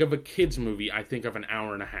I think of a kids movie, I think of an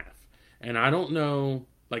hour and a half, and I don't know,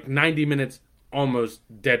 like 90 minutes, almost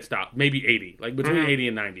dead stop, maybe 80, like between 80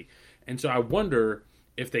 and 90, and so I wonder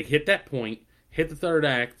if they hit that point, hit the third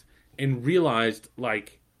act, and realized,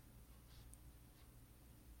 like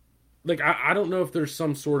I don't know if there's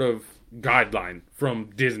some sort of guideline from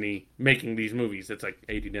Disney making these movies that's like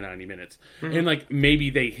 80 to 90 minutes. And like maybe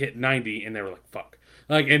they hit 90 and they were like, fuck.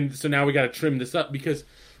 Like, and so now we got to trim this up because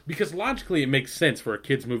logically it makes sense for a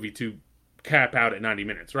kids movie to cap out at 90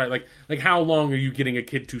 minutes, right? Like how long are you getting a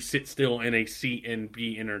kid to sit still in a seat and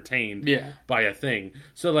be entertained by a thing?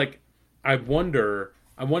 So like I wonder,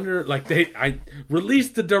 like I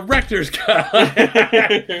released the director's cut.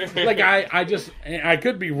 Like I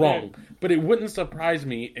could be wrong, but it wouldn't surprise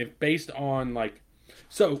me if based on like,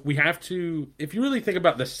 so we have to, if you really think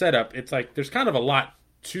about the setup, it's like there's kind of a lot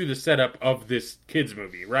to the setup of this kids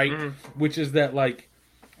movie, right? Which is that like,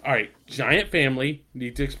 all right, giant family,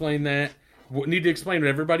 need to explain that. Need to explain what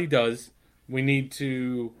everybody does. We need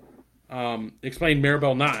to explain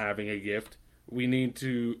Maribel not having a gift. We need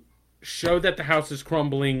to show that the house is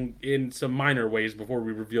crumbling in some minor ways before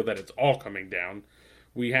we reveal that it's all coming down.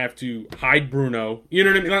 We have to hide Bruno. You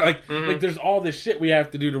know what I mean? Like there's all this shit we have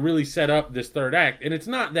to do to really set up this third act. And it's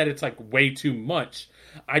not that it's like way too much.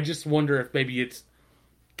 I just wonder if maybe it's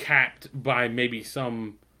capped by maybe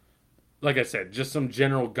some, like I said, just some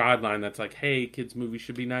general guideline that's like, hey, kids' movie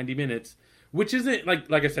should be 90 minutes. Which isn't,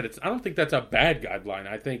 like I said, I don't think that's a bad guideline.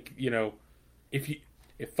 I think, you know, if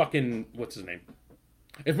fucking, what's his name?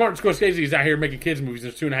 If Martin Scorsese is out here making kids movies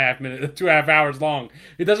that's 2.5 hours long,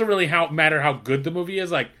 it doesn't really matter how good the movie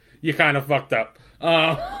is. Like, you kind of fucked up.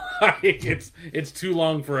 It's too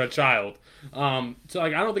long for a child. So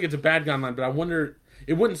like, I don't think it's a bad guideline, but I wonder,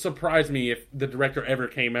 it wouldn't surprise me if the director ever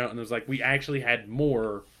came out and was like, we actually had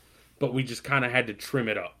more, but we just kind of had to trim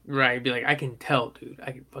it up. Right, be like, I can tell, dude.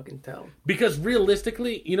 I can fucking tell. Because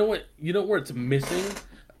realistically, you know what? You know where it's missing?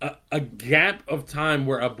 A gap of time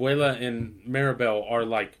where Abuela and Maribel are,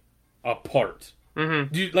 like, apart.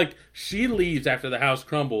 Like, she leaves after the house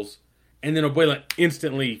crumbles, and then Abuela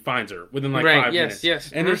instantly finds her within, like, 5 minutes.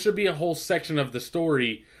 Yes. And there should be a whole section of the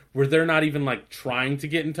story where they're not even, like, trying to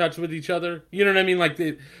get in touch with each other. You know what I mean? Like,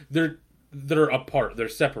 they're apart. They're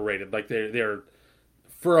separated. Like, they're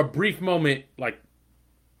for a brief moment, like,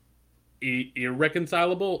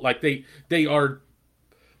 irreconcilable. Like, they are,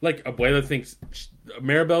 like, Abuela thinks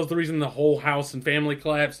Maribel's the reason the whole house and family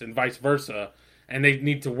collapsed, and vice versa, and they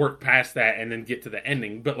need to work past that and then get to the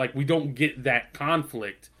ending. But, like, we don't get that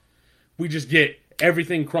conflict. We just get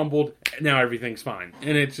everything crumbled, now everything's fine.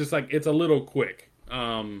 And it's just, like, it's a little quick.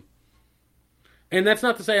 And that's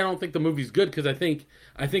not to say I don't think the movie's good, because I think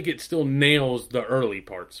it still nails the early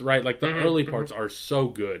parts, right? Like, the early parts are so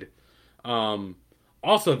good.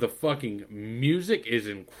 Also, the fucking music is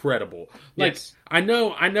incredible. Like, yes. I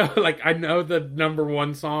know, like, I know the number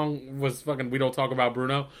one song was fucking We Don't Talk About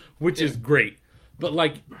Bruno, which is great. But,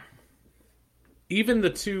 like, even the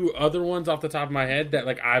two other ones off the top of my head that,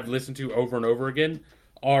 like, I've listened to over and over again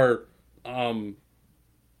are, the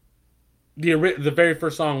very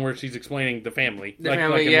first song where she's explaining the family,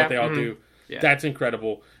 and what they all do. Yeah. That's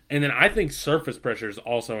incredible. And then I think Surface Pressure is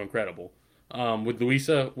also incredible. With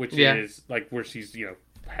Luisa, which is like where she's, you know,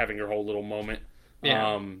 having her whole little moment.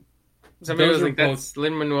 Yeah. Somebody was like, that's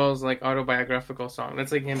Lin-Manuel's like autobiographical song.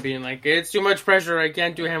 That's like him being like, it's too much pressure. I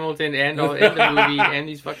can't do Hamilton and the movie and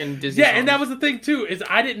these fucking Disney songs. And that was the thing too, is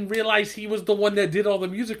I didn't realize he was the one that did all the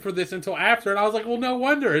music for this until after, and I was like, well, no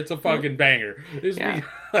wonder it's a fucking banger. I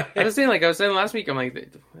was saying last week, I'm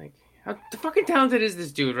like, how fucking talented is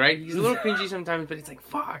this dude, right? He's a little cringy sometimes, but it's like,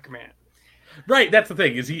 fuck, man. Right, that's the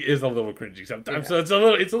thing, is he is a little cringy sometimes. So it's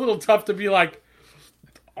a little tough to be like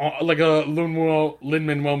a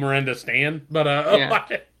Lin-Manuel Miranda stan, but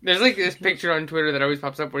there's like this picture on Twitter that always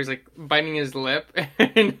pops up where he's like biting his lip,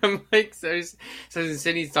 and I'm like, so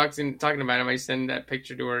Sydney's talking about him, I send that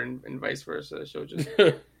picture to her and vice versa. She'll just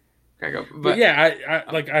crack up. But yeah,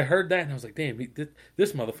 I heard that and I was like, damn,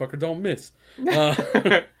 this motherfucker don't miss.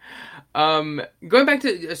 Going back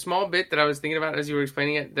to a small bit that I was thinking about as you were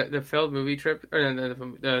explaining it, the failed movie trip, or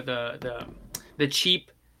the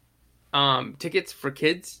cheap tickets for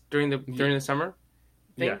kids during the summer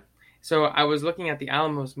thing. Yeah. So I was looking at the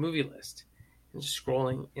Alamos movie list and just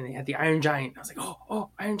scrolling, and they had the Iron Giant. I was like, oh,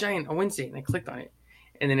 Iron Giant on Wednesday, and I clicked on it,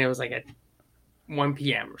 and then it was like at 1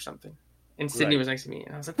 p.m. or something. And Sydney Right. was next to me.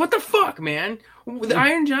 And I was like, what the fuck, man? The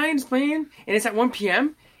Iron Giant's playing? And it's at 1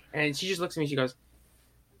 p.m.? And she just looks at me. She goes,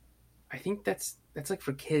 I think that's like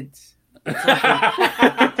for kids. And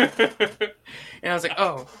I was like,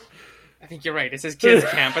 oh, I think you're right. It says kids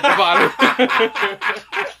camp at the bottom.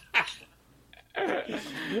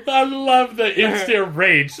 I love the instant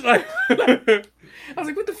rage. I was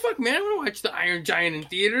like, what the fuck, man? I want to watch the Iron Giant in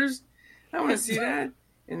theaters. I want to see that.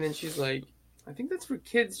 And then she's like, I think that's for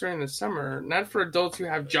kids during the summer, not for adults who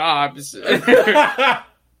have jobs.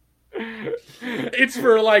 It's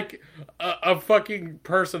for like a fucking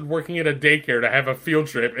person working at a daycare to have a field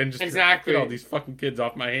trip and just Exactly. get all these fucking kids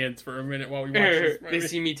off my hands for a minute while we watch this movie. They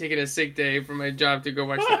see me taking a sick day from my job to go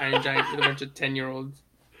watch the Iron Giant with a bunch of 10-year-olds.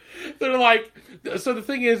 They're like, so the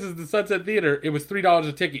thing is the Sunset Theater, it was $3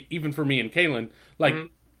 a ticket, even for me and Kaylin. Like,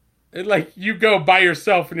 like you go by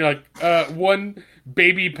yourself and you're like, one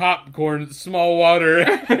baby popcorn, small water,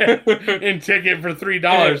 and ticket for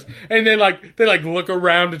 $3. And then they look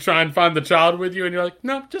around to try and find the child with you, and you're like,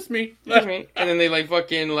 no, just me. Just me. And then they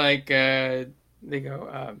fucking they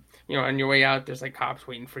go, on your way out, there's cops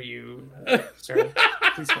waiting for you. Sir,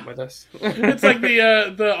 please come with us. It's like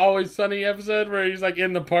the Always Sunny episode where he's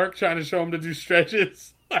in the park trying to show him to do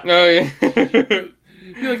stretches. Oh yeah.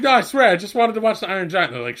 You're like, no, I swear, I just wanted to watch the Iron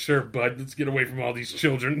Giant. They're like, sure, bud, let's get away from all these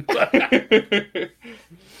children.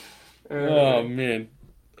 Oh, man.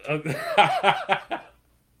 I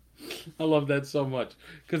love that so much.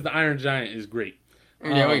 Because the Iron Giant is great.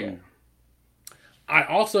 Yeah. I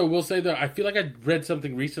also will say, though, I feel like I read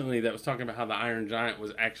something recently that was talking about how the Iron Giant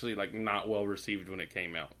was actually, not well received when it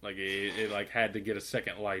came out. It had to get a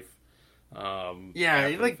second life. Yeah,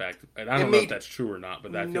 the fact. And I don't know if that's true or not,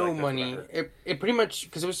 but I feel like that's money. what I heard. It pretty much,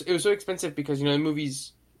 because it was so expensive because the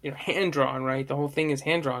movie's hand drawn, right? The whole thing is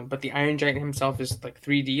hand drawn, but the Iron Giant himself is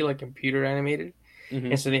 3D, computer animated,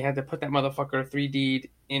 and so they had to put that motherfucker 3D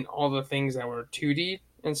in all the things that were 2D,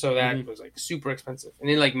 and so that was super expensive, and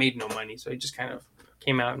it made no money, so it just kind of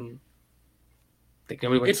came out and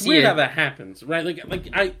nobody went to see it. It's weird how that happens, right?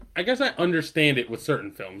 I guess I understand it with certain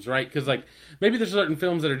films, right? Because maybe there's certain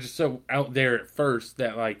films that are just so out there at first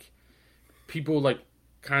that people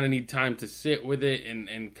kind of need time to sit with it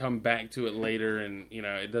and come back to it later, and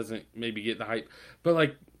it doesn't maybe get the hype. But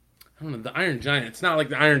I don't know, the Iron Giant. It's not like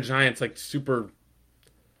the Iron Giant's super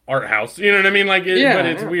art house. You know what I mean? But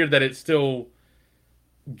it's weird that it still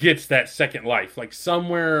gets that second life.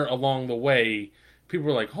 Somewhere along the way, people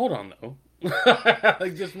were like, hold on though.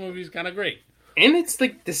 This movie's kind of great, and it's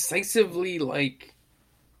decisively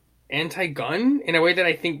anti-gun in a way that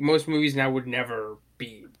I think most movies now would never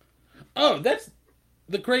be. Oh, that's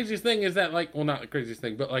the craziest thing is that well, not the craziest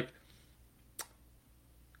thing, but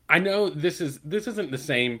I know this isn't the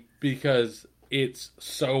same because it's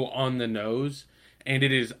so on the nose and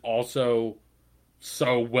it is also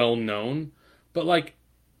so well known, but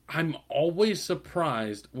I'm always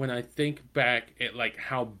surprised when I think back at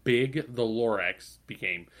how big the Lorax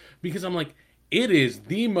became, because I'm it is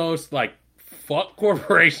the most fuck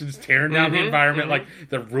corporations tearing down the environment,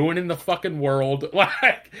 they're ruining the fucking world,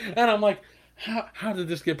 and I'm how did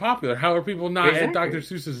this get popular? How are people not at Dr.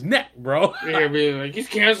 Seuss's neck, bro? Yeah, be he's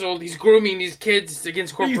canceled. He's grooming these kids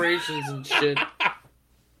against corporations and shit.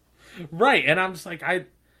 Right, and I'm just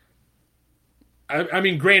I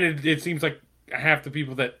mean, granted, it seems like half the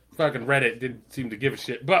people that fucking read it didn't seem to give a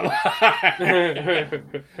shit, but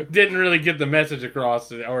didn't really get the message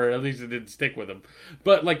across, or at least it didn't stick with them.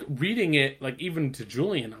 But reading it, even to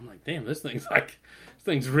Julian, I'm damn, this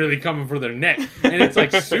thing's really coming for their neck, and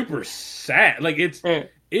it's super sad.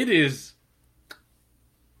 It is,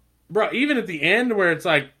 bro. Even at the end where it's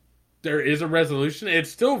there is a resolution,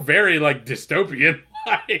 it's still very dystopian.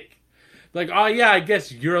 Oh yeah, I guess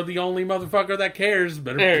you're the only motherfucker that cares.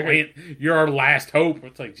 Better play it. You're our last hope.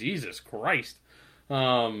 It's Jesus Christ.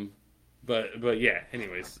 But yeah.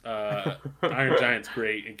 Anyways, Iron Giant's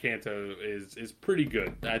great, and Kanto is pretty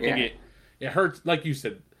good. I think it hurts, like you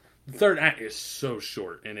said. The third act is so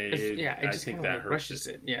short, and I think that hurts. Rushes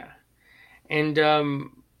it. Yeah, and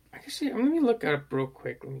I guess let me look up real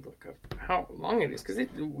quick. Let me look up how long it is, because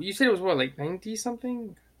you said it was 90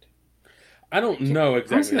 something. I don't know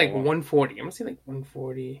exactly. I'm gonna say 140. I'm gonna say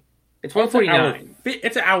 140. It's 149.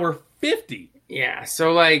 It's an hour 50. Yeah.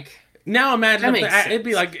 So now imagine if it'd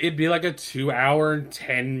be like a 2 hour and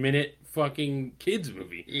 10 minute fucking kids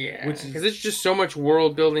movie. Yeah. Because it's just so much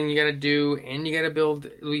world building you got to do, and you got to build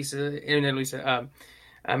Maribel.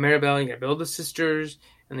 You got to build the sisters,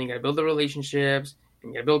 and then you got to build the relationships,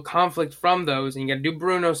 and you got to build conflict from those, and you got to do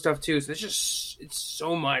Bruno stuff too. So it's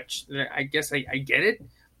so much. I guess I get it.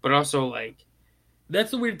 But also,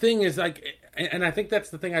 That's the weird thing is like, and I think that's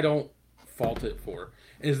the thing I don't fault it for,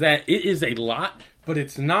 is that it is a lot, but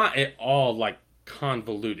it's not at all like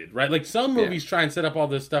convoluted, right? Like some movies try and set up all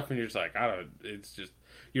this stuff, and you're just like, I don't. It's just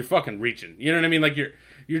you're fucking reaching. You know what I mean? Like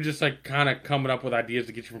you're just like kind of coming up with ideas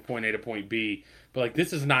to get you from point A to point B. But like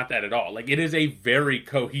this is not that at all. Like it is a very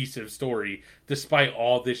cohesive story, despite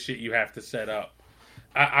all this shit you have to set up.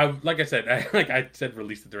 I like I said,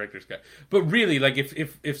 release the director's cut. But really, like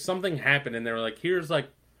if something happened and they were like, here's like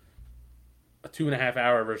a 2.5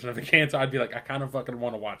 hour version of Encanto, I'd be like, I kind of fucking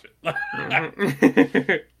want to watch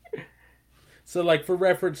it. So like for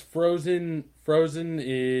reference, Frozen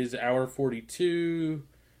is hour 42.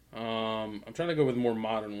 I'm trying to go with more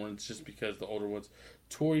modern ones just because the older ones.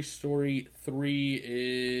 Toy Story 3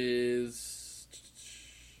 is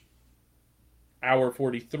hour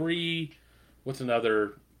 43. What's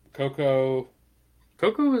another? Coco.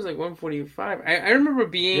 Coco was like 145. I remember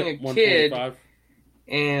being a kid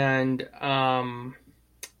and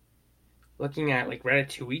looking at like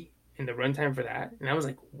Ratatouille and the runtime for that, and that was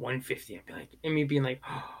like 150. I'd be like, and me being like,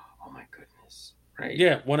 oh my goodness, right?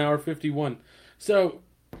 Yeah, 1 hour 51. So,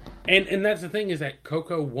 and that's the thing is that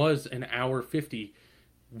Coco was an hour 50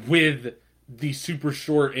 with the super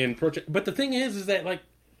short and project. But the thing is that like,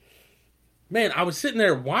 man, I was sitting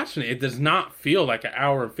there watching it. It does not feel like an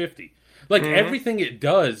hour and 50. Like everything it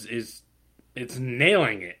does is, it's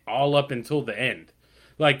nailing it all up until the end.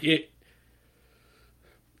 Like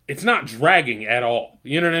it's not dragging at all.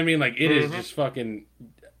 You know what I mean? Like it is just fucking.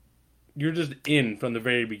 You're just in from the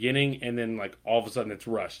very beginning, and then like all of a sudden it's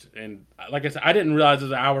rushed. And like I said, I didn't realize it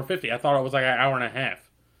was an hour 50. I thought it was like an hour and a half,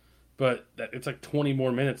 but it's like 20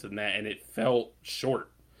 more minutes than that, and it felt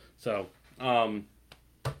short. So,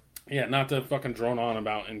 yeah, not to fucking drone on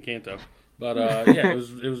about Encanto, but yeah, it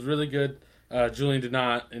was really good. Julian did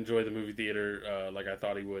not enjoy the movie theater like I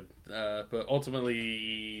thought he would, but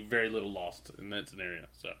ultimately very little lost in that scenario.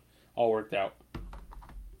 So all worked out.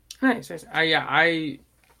 Nice. I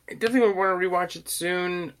definitely would want to rewatch it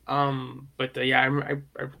soon. But I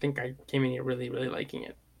think I came in here really, really liking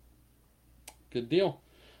it. Good deal.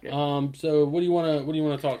 Yeah. So what do you want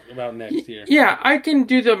to talk about next here? Yeah, I can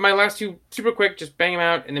do my last two super quick, just bang them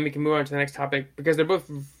out, and then we can move on to the next topic because they're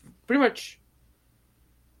both pretty much.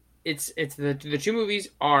 It's the two movies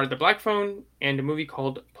are The Black Phone and a movie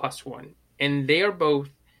called Plus One, and they are both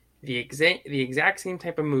the exact same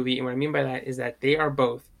type of movie. And what I mean by that is that they are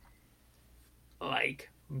both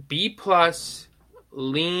like B plus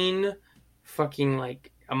lean, fucking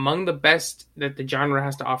like among the best that the genre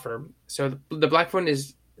has to offer. So the Black Phone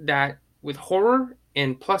is that with horror,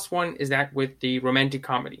 and Plus One is that with the romantic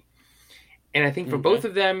comedy. And I think for both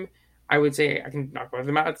of them, I would say I can knock both of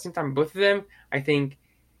them out at the same time. Both of them, I think,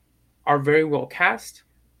 are very well cast,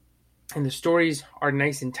 and the stories are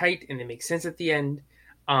nice and tight, and they make sense at the end.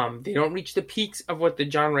 They don't reach the peaks of what the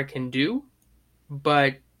genre can do,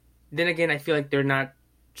 but then again, I feel like they're not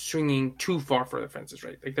swinging too far for the fences,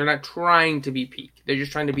 right? Like they're not trying to be peak; they're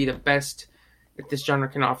just trying to be the best that this genre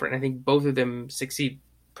can offer, and I think both of them succeed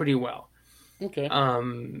pretty well. Okay.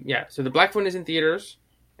 Yeah. So the Black Phone is in theaters.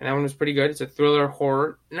 And that one was pretty good. It's a thriller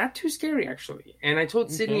horror. Not too scary, actually. And I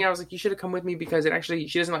told Sydney, I was like, you should have come with me because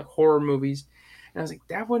she doesn't like horror movies. And I was like,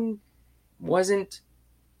 that one wasn't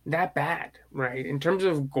that bad, right? In terms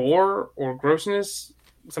of gore or grossness,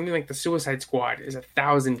 something like The Suicide Squad is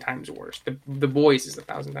 1,000 times worse. The Boys is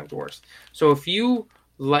 1,000 times worse. So if you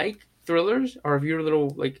like thrillers or if you're a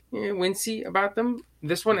little like wincy about them,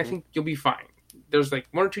 this one I think you'll be fine. There's like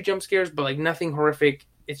 1 or 2 jump scares, but like nothing horrific.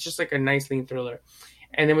 It's just like a nice lean thriller.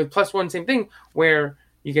 And then with Plus One, same thing, where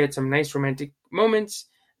you get some nice romantic moments.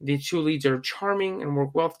 The two leads are charming and work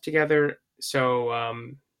well together. So,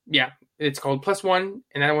 yeah, it's called Plus One,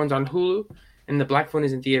 and that one's on Hulu. And the Black Phone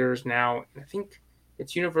is in theaters now. And I think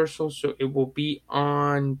it's Universal, so it will be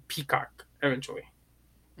on Peacock eventually.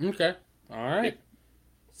 Okay. All right.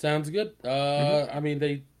 Sounds good. I mean,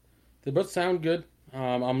 they both sound good.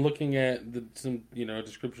 I'm looking at some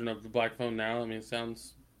description of the Black Phone now. I mean, it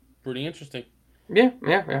sounds pretty interesting. Yeah.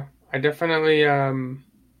 I definitely,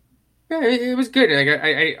 it was good. Like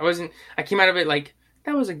I came out of it like,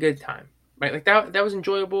 that was a good time, right? Like that was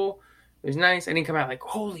enjoyable. It was nice. I didn't come out like,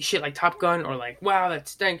 holy shit, like Top Gun or like, wow, that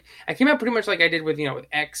stank. I came out pretty much like I did with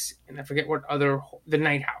X, and I forget what other, The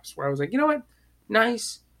Night House, where I was like, you know what?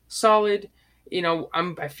 Nice, solid.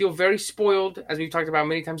 I feel very spoiled, as we've talked about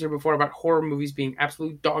many times here before, about horror movies being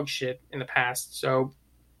absolute dog shit in the past. So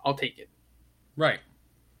I'll take it. Right.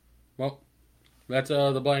 Well, that's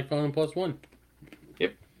the Black Phone and Plus One.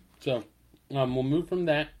 Yep. So we'll move from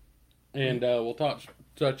that, and we'll touch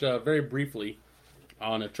very briefly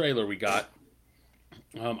on a trailer we got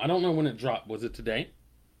I don't know when it dropped. Was it today?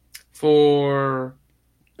 For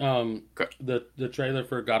The trailer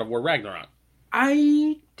for God of War Ragnarok.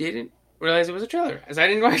 I didn't realize it was a trailer, as I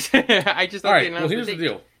didn't watch it. I just thought All they right. Well, announced here's the date.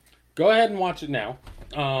 deal. Go ahead and watch it now.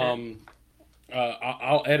 I'll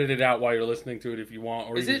edit it out while you're listening to it if you want,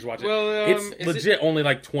 or Is you can it? just watch it. Well, It's is legit only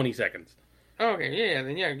like 20 seconds. Oh, okay, yeah,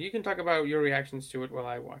 then yeah, you can talk about your reactions to it while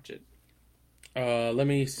I watch it. Let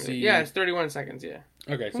me see. Yeah, it's 31 seconds. Yeah.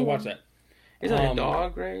 Okay, so watch that. Is it a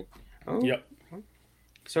dog, right? Oh. Yep.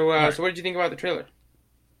 So, right. so what did you think about the trailer?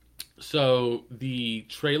 So the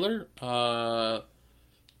trailer,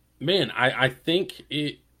 man, I think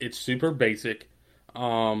it's super basic.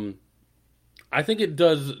 I think it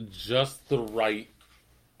does just the right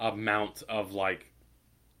amount of like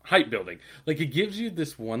hype building. Like it gives you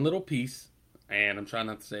this one little piece, and I'm trying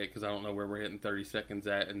not to say it because I don't know where we're hitting 30 seconds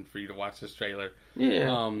at, and for you to watch this trailer.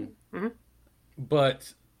 Yeah.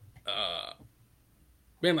 But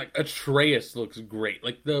man, like Atreus looks great.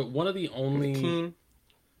 Like one of the only. Keen.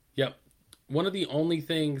 Yep. One of the only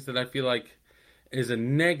things that I feel like is a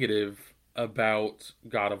negative about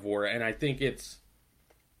God of War, and I think it's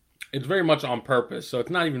very much on purpose, so it's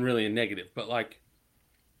not even really a negative, but like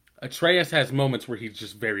Atreus has moments where he's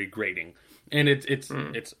just very grating. And it's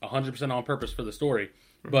 100% on purpose for the story.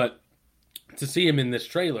 But to see him in this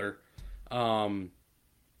trailer, I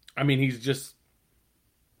mean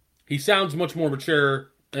he sounds much more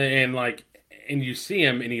mature, and you see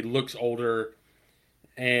him and he looks older,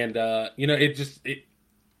 and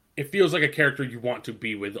it feels like a character you want to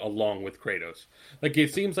be with along with Kratos. Like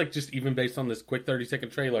it seems like just even based on this quick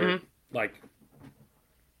 30-second trailer, like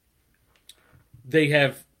they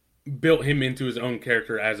have built him into his own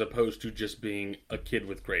character as opposed to just being a kid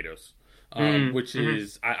with Kratos, which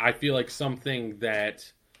is I feel like something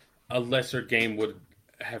that a lesser game would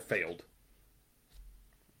have failed.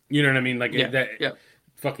 You know what I mean? Like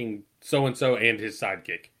fucking so and so and his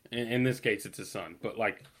sidekick. In this case, it's his son. But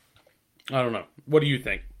like, I don't know. What do you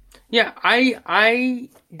think? Yeah, I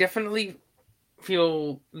definitely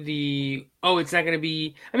feel it's not going to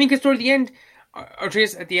be. I mean, because toward the end,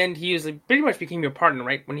 Atreus at the end, he was like, pretty much became your partner,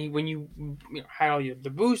 right? When you had all the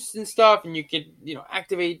boosts and stuff, and you could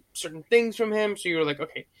activate certain things from him, so you're like,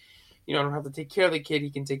 okay, I don't have to take care of the kid; he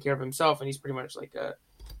can take care of himself, and he's pretty much like a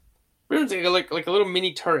little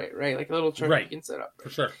mini turret, right? Like a little turret you can set up for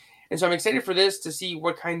sure. And so I'm excited for this to see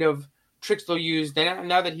what kind of tricks they'll use. Then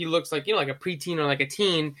now that he looks like like a preteen or like a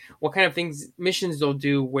teen, what kind of missions they'll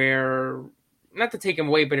do where not to take him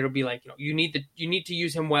away, but it'll be like you need to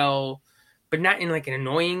use him well, but not in like an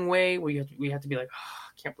annoying way where we have to be like, oh,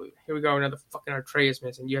 I can't believe it. Here we go, another fucking Atreus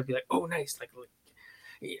miss, and you have to be like, oh nice, like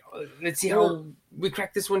let's see how we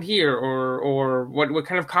crack this one here, or what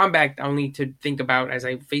kind of combat I'll need to think about as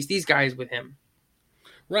I face these guys with him.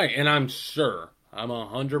 Right, and I'm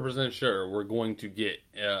 100% sure we're going to get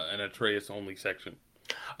an Atreus only section.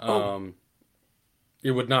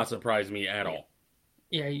 It would not surprise me at all.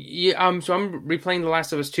 Yeah. So I'm replaying The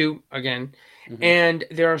Last of Us 2 again, and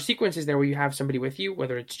there are sequences there where you have somebody with you,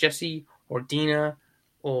 whether it's Jesse or Dina,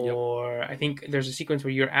 or I think there's a sequence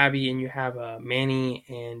where you're Abby and you have Manny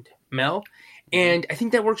and Mel. And I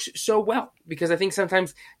think that works so well because I think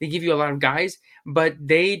sometimes they give you a lot of guys, but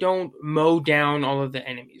they don't mow down all of the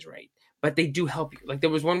enemies, right? But they do help you. Like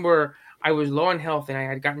there was one where I was low on health and I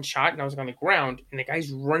had gotten shot and I was on the ground and the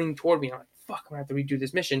guy's running toward me. And I'm like, fuck, I'm going to have to redo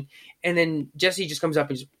this mission. And then Jesse just comes up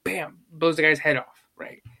and just, bam, blows the guy's head off,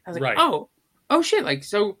 right? I was like, oh shit. Like,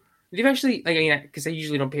 so they've actually, like, because I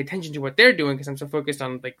usually don't pay attention to what they're doing because I'm so focused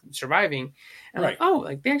on, like, surviving. And I'm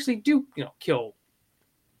like, they actually do, kill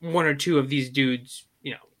one or two of these dudes,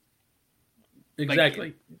 Exactly.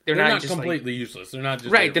 Like, they're not just completely useless. They're not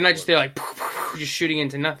just right. They're not just like just shooting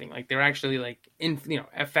into nothing. Like they're actually like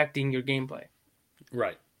affecting your gameplay.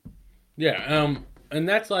 Right. Yeah. And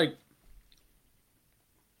that's like,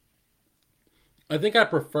 I think I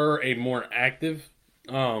prefer a more active.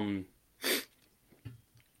 I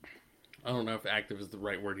don't know if active is the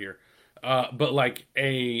right word here, but like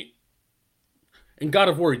in God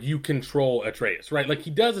of War, you control Atreus, right? Like he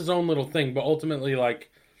does his own little thing, but ultimately, like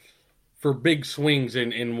for big swings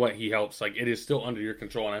in what he helps, like it is still under your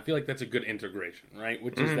control, and I feel like that's a good integration, right?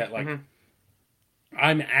 Which is that like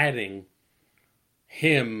I'm adding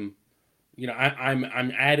him,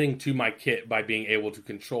 I'm adding to my kit by being able to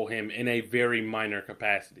control him in a very minor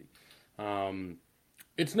capacity.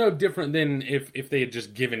 It's no different than if they had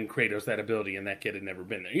just given Kratos that ability and that kid had never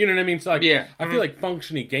been there. You know what I mean? So like, I feel like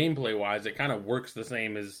functioning gameplay wise, it kind of works the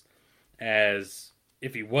same as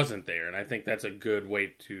if he wasn't there, and I think that's a good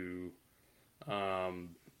way to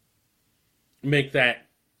make that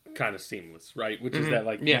kind of seamless, right? Which is that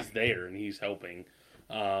like he's there and he's helping.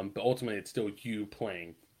 But ultimately, it's still you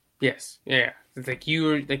playing. Yes. Yeah. It's like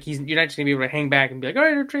you're not just gonna be able to hang back and be like, all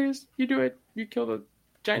right, Atreus, you do it. You kill the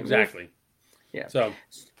giant Exactly. wolf. Yeah. So,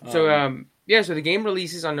 So the game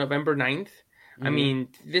releases on November 9th. I mhm. mean,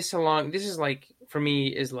 this is like for me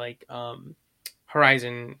is like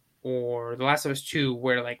Horizon or The Last of Us 2,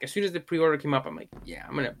 where like as soon as the pre-order came up, I'm like, yeah,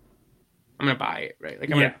 I'm gonna buy it, right?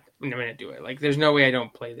 Like I'm gonna do it. Like there's no way I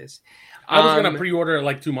don't play this. I was gonna pre-order it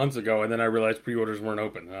like 2 months ago, and then I realized pre-orders weren't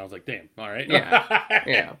open, and I was like, "Damn, all right."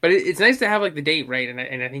 Yeah. But it's nice to have like the date right, and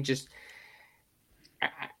I think just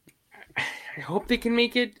I hope they can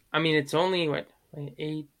make it. I mean, it's only what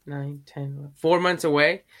 8, 9, 10, 4 months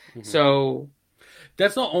away, so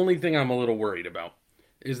that's the only thing I'm a little worried about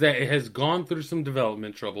is that it has gone through some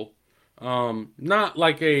development trouble. Not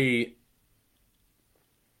like a.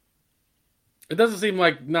 It doesn't seem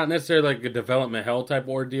like not necessarily like a development hell type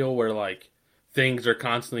ordeal where like things are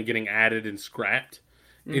constantly getting added and scrapped.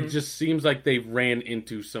 It just seems like they've ran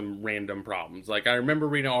into some random problems. Like I remember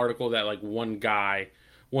reading an article that like one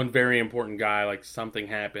very important guy, like something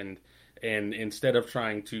happened, and instead of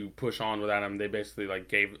trying to push on without him, they basically like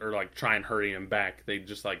try and hurry him back. They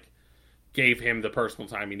just like gave him the personal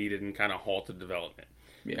time he needed and kind of halted development.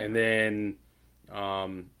 Yeah. And then,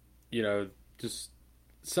 just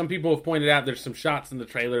some people have pointed out there's some shots in the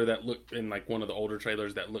trailer that look in like one of the older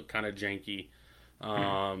trailers that look kind of janky.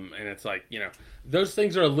 And it's like, those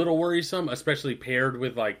things are a little worrisome, especially paired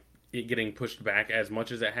with like it getting pushed back as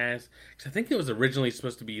much as it has. Because I think it was originally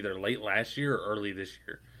supposed to be either late last year or early this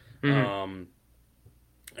year.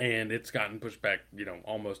 And it's gotten pushed back,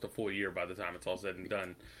 almost a full year by the time it's all said and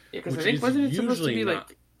done. Yeah, because I think wasn't it supposed to be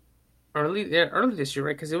like early this year,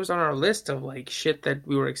 right? Because it was on our list of like shit that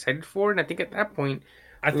we were excited for, and I think at that point,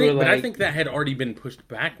 I think that had already been pushed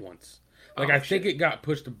back once. Like I think it got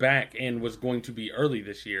pushed back and was going to be early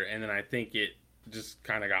this year, and then I think it just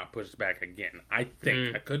kind of got pushed back again. I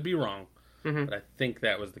think I could be wrong, but I think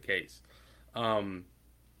that was the case.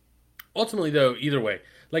 Ultimately, though, either way,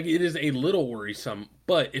 like it is a little worrisome.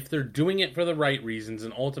 But if they're doing it for the right reasons,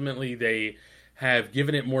 and ultimately they have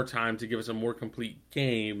given it more time to give us a more complete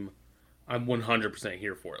game, I'm 100%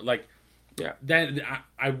 here for it. Like, yeah,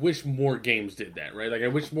 I wish more games did that, right? Like, I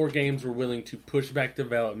wish more games were willing to push back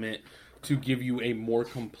development to give you a more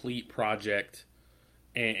complete project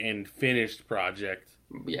and finished project.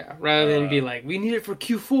 Yeah, rather than be like, we need it for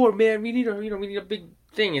Q4, man. We need a big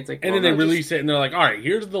thing. It's like, and then they release it, and they're like, all right,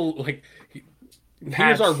 here's our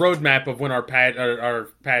roadmap of when our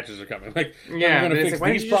patches are coming. Like, we're gonna fix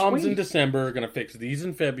these problems in December. We're gonna fix these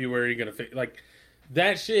in February. Gonna fix like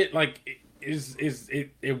that shit. Like,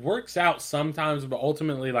 it works out sometimes, but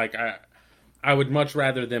ultimately, like I would much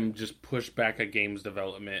rather them just push back a game's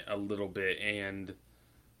development a little bit and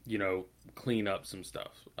clean up some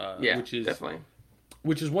stuff. Which is definitely.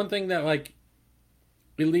 Which is one thing that, like,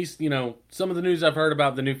 at least, some of the news I've heard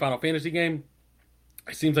about the new Final Fantasy game,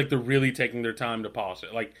 it seems like they're really taking their time to polish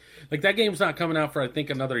it. Like that game's not coming out for, I think,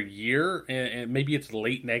 another year, and maybe it's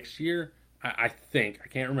late next year. I think. I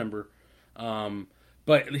can't remember.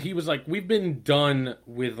 But he was like, we've been done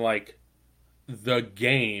with, like, the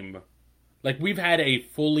game. Like, we've had a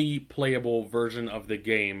fully playable version of the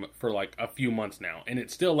game for, like, a few months now, and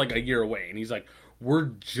it's still, like, a year away. And he's like, we're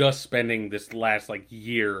just spending this last, like,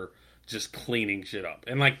 year just cleaning shit up.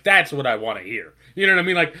 And, like, that's what I want to hear. You know what I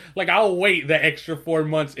mean? Like I'll wait the extra 4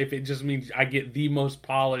 months if it just means I get the most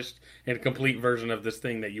polished and complete version of this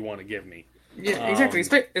thing that you want to give me. Yeah, exactly.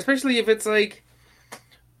 Especially if it's, like,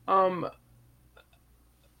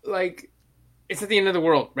 it's at the end of the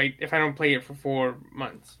world, right? If I don't play it for 4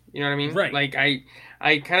 months. You know what I mean? Right. Like, I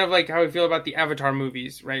kind of like how I feel about the Avatar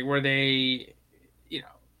movies, right? Where they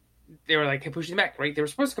were like, hey, pushing back, right? They were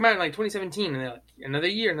supposed to come out in like 2017, and they're like, another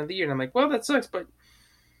year. And I'm like, well, that sucks, but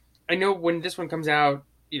I know when this one comes out,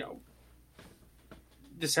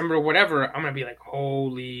 December or whatever, I'm going to be like,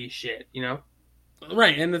 holy shit,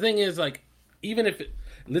 Right, and the thing is, like,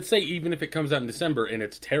 let's say even if it comes out in December and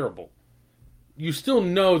it's terrible, you still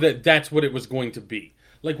know that that's what it was going to be.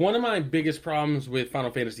 Like, one of my biggest problems with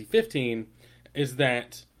Final Fantasy 15 is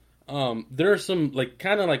that there are some, like,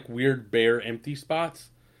 kind of, like, weird, bare, empty spots,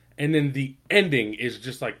 and then the ending is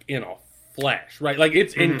just, like, in a flash, right? Like,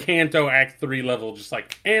 it's in Kanto Act 3 level, just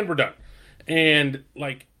like, and we're done. And,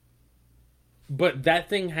 like, but that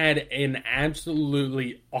thing had an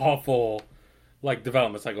absolutely awful, like,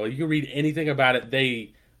 development cycle. You can read anything about it.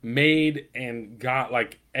 They made and got,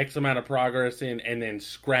 like, X amount of progress in and then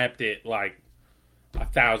scrapped it, like,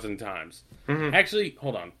 1,000 times. Actually,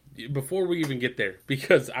 hold on. Before we even get there,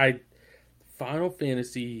 because Final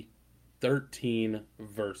Fantasy 13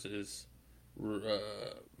 versus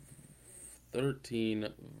 13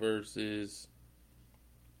 versus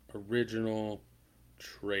original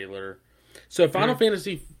trailer. So Final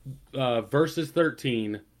Fantasy versus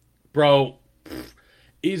 13, bro,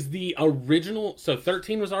 is the original. So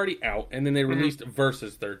 13 was already out, and then they released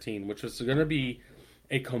versus 13, which was going to be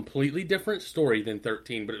a completely different story than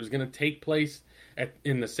 13, but it was going to take place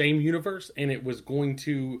in the same universe, and it was going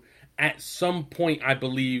to, at some point, I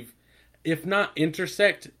believe, if not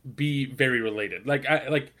intersect, be very related.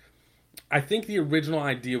 I think the original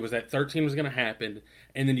idea was that 13 was going to happen,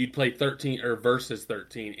 and then you'd play 13 or versus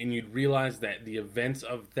 13, and you'd realize that the events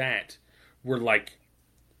of that were like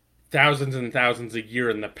thousands and thousands a year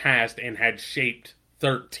in the past and had shaped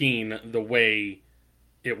 13 the way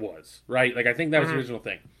it was, right? Like, I think that was the original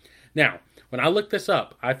thing. Now, when I looked this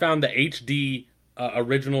up, I found the HD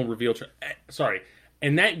original reveal.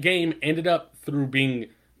 And that game ended up through being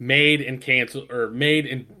made and canceled, or made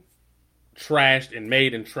and trashed and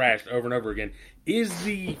made and trashed over and over again. Is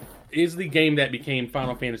the game that became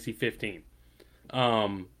Final Fantasy 15?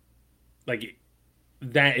 That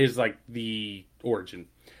is like the origin.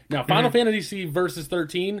 Now, Final Fantasy versus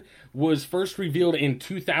 13 was first revealed in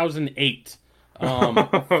 2008.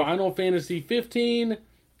 Final Fantasy 15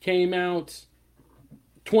 came out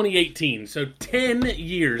 2018. So 10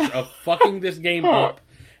 years of fucking this game up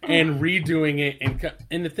and redoing it.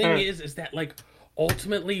 And the thing is that, like,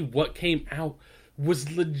 ultimately what came out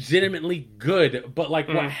was legitimately good. But, like,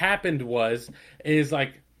 what happened is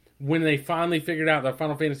like, when they finally figured out that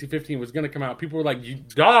Final Fantasy 15 was going to come out, people were like, "You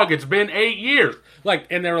dog, it's been 8 years." Like,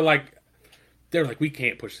 and they were like, we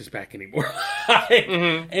can't push this back anymore.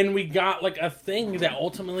 And we got like a thing that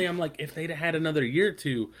ultimately, I'm like, if they'd had another year or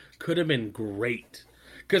two, could have been great.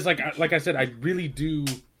 Because like I said, I really do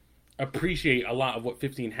appreciate a lot of what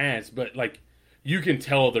 15 has, but like, you can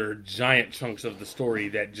tell there are giant chunks of the story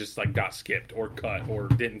that just like got skipped or cut or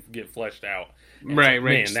didn't get fleshed out. And right.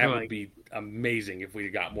 Man, that would be amazing if we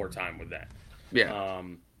got more time with that. Yeah.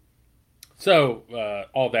 So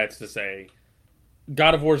all that's to say,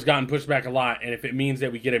 God of War's gotten pushed back a lot, and if it means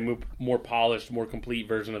that we get a more polished, more complete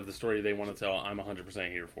version of the story they want to tell, I'm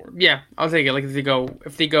 100% here for it. Yeah, I'll take it. Like, if they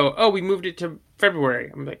go, oh, we moved it to February,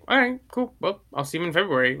 I'm like, all right, cool. Well, I'll see them in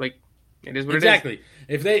February. Like, it is what it is. Exactly.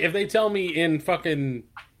 If they tell me in fucking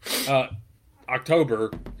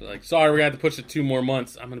October, like, sorry, we're gonna have to push it 2 more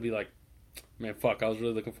months, I'm gonna be like, man, fuck, I was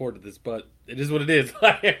really looking forward to this, but it is what it is.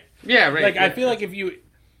 Yeah, right. Like, I feel like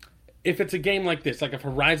if it's a game like this, like if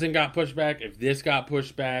Horizon got pushed back, if this got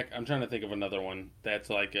pushed back, I'm trying to think of another one that's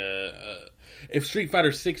like if Street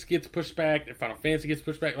Fighter 6 gets pushed back, if Final Fantasy gets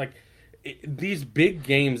pushed back, like these big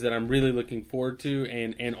games that I'm really looking forward to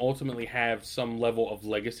and ultimately have some level of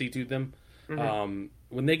legacy to them, when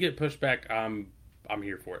they get pushed back, I'm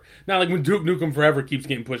here for it. Not like when Duke Nukem Forever keeps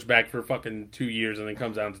getting pushed back for fucking 2 years and then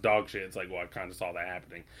comes out as dog shit. It's like, well, I kind of saw that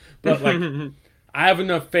happening. But like, I have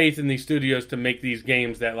enough faith in these studios to make these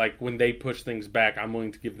games that, like, when they push things back, I'm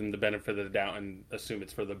willing to give them the benefit of the doubt and assume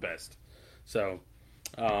it's for the best. So,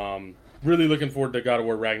 really looking forward to God of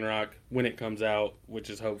War Ragnarok when it comes out, which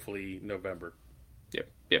is hopefully November.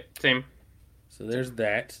 Yep, same. So there's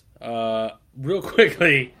that. Real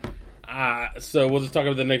quickly, so we'll just talk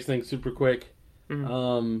about the next thing super quick.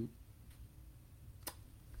 Earlier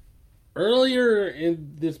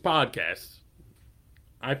in this podcast,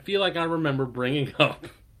 I feel like I remember bringing up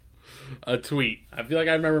a tweet. I feel like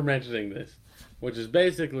I remember mentioning this, which is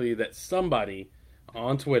basically that somebody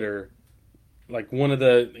on Twitter, like one of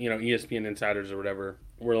the, ESPN insiders or whatever,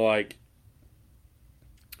 were like,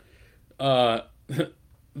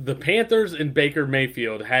 the Panthers and Baker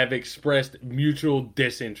Mayfield have expressed mutual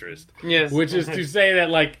disinterest. Yes. Which is to say that,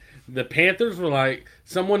 like, the Panthers were like,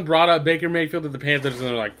 someone brought up Baker Mayfield to the Panthers, and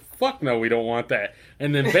they're like, fuck no, we don't want that.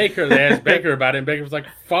 And then they asked Baker about it, and Baker was like,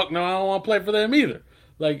 fuck no, I don't want to play for them either.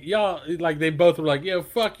 Like, y'all, like, they both were like, yo,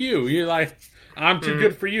 fuck you. You're like, I'm too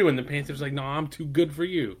good for you. And the Panthers were like, no, I'm too good for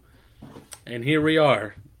you. And here we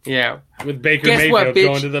are. Yeah. With Baker Mayfield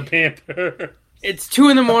going to the Panthers. It's 2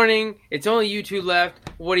 a.m. It's only you two left.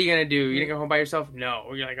 What are you going to do? You going to go home by yourself?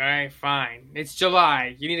 No. You're like, all right, fine. It's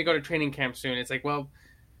July. You need to go to training camp soon. It's like, well,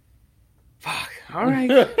 fuck. All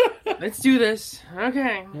right. Let's do this.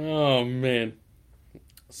 Okay. Oh, man.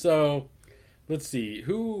 So, let's see.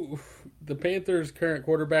 The Panthers' current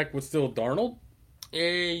quarterback was still Darnold?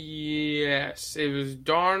 Yes. It was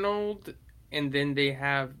Darnold, and then they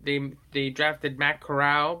drafted Matt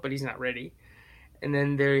Corral, but he's not ready. And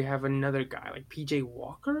then they have another guy, like PJ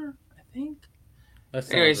Walker, I think.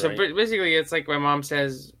 Anyway, so right. Basically it's like my mom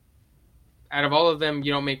says, out of all of them,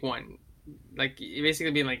 you don't make one. Like,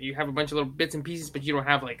 basically being like, you have a bunch of little bits and pieces, but you don't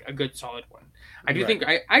have, like, a good solid one.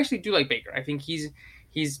 I actually do like Baker. I think he's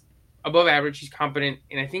above average. He's competent,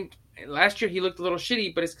 and I think last year he looked a little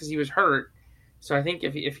shitty, but it's because he was hurt. So I think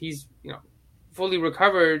if he's fully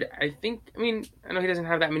recovered, I mean I know he doesn't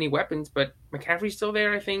have that many weapons, but McCaffrey's still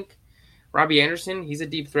there. I think Robbie Anderson, he's a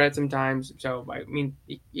deep threat sometimes. So I mean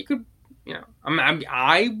you could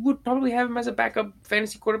I would probably have him as a backup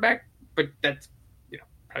fantasy quarterback, but that's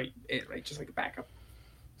probably it, right? Just like a backup.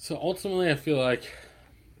 So ultimately, I feel like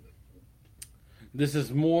this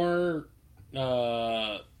is more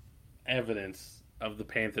evidence of the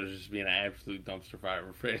Panthers just being an absolute dumpster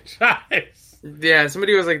fire franchise. Yeah,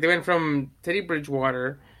 somebody was like, they went from Teddy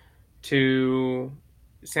Bridgewater to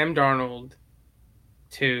Sam Darnold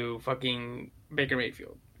to fucking Baker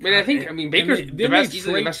Mayfield. I mean, Baker's the best.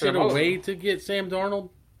 Easily the best of them all. Away to get Sam Darnold.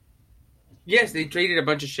 Yes, they traded a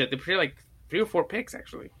bunch of shit. They traded like 3 or 4 picks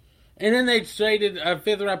actually, and then they traded a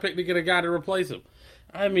 5th round pick to get a guy to replace him.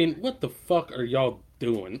 I mean, what the fuck are y'all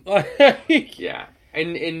doing? Yeah,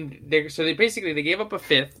 and they basically gave up a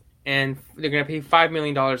 5th, and they're gonna pay $5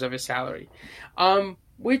 million of his salary,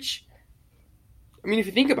 which, I mean, if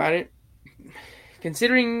you think about it,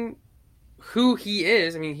 considering who he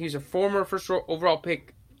is, I mean, he's a former first overall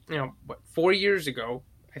pick. 4 years ago.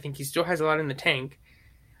 I think he still has a lot in the tank.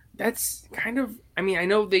 That's kind of, I mean, I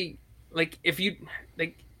know they, if you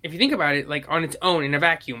think about it, on its own in a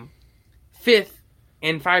vacuum, 5th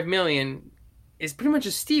and $5 million is pretty much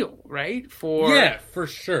a steal, right? Yeah, for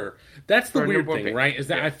sure. That's the weird thing, right? Is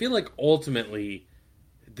that I feel like ultimately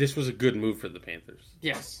this was a good move for the Panthers.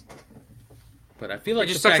 Yes. But I feel like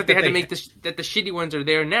it just sucks that they had to make that the shitty ones are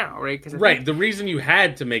there now, right? Right. The reason you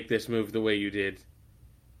had to make this move the way you did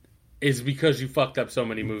is because you fucked up so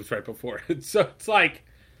many moves right before it. So it's like,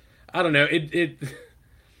 I don't know.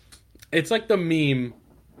 It's like the meme,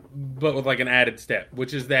 but with an added step,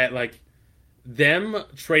 which is that them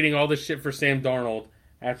trading all this shit for Sam Darnold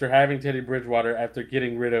after having Teddy Bridgewater after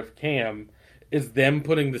getting rid of Cam is them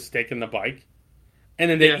putting the stick in the bike, and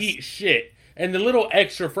then they eat shit. And the little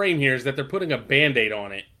extra frame here is that they're putting a Band-Aid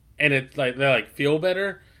on it, and it's they feel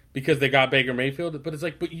better because they got Baker Mayfield. But it's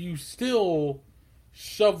but you still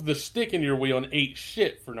shoved the stick in your wheel and ate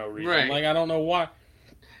shit for no reason. Right. I don't know why.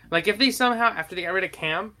 If they somehow, after they got rid of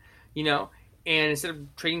Cam, and instead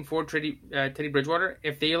of trading for Teddy Bridgewater,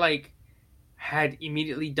 if they had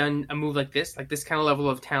immediately done a move like this kind of level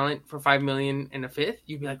of talent for $5 million and a 5th,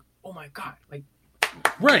 you'd be like, oh my god,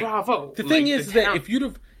 right, bravo. The thing is that if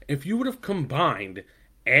you would have combined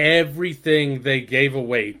everything they gave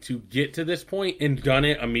away to get to this point and done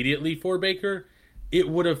it immediately for Baker, it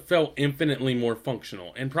would have felt infinitely more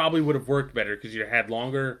functional and probably would have worked better because you'd had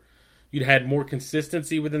more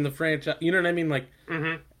consistency within the franchise. You know what I mean?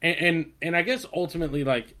 Mm-hmm. And I guess ultimately,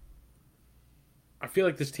 I feel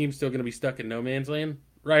like this team's still going to be stuck in no man's land,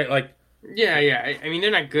 right? Yeah. I mean, they're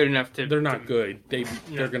not good enough to. They're not good.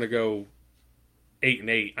 They're going to go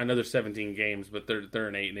 8-8. I know there's 17 games, but they're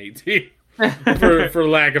an 8-8 team. for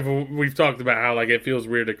lack of we've talked about how it feels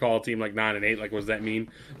weird to call a team 9-8. What does that mean?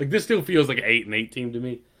 This still feels like an 8-8 team to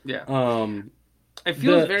me. Yeah. It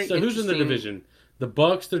feels very. So who's in the division? The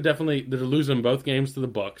Bucks. They're losing both games to the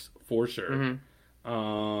Bucks for sure.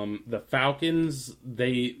 Mm-hmm. The Falcons.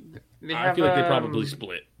 I feel like they probably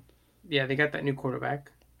split. Yeah, they got that new quarterback.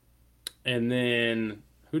 And then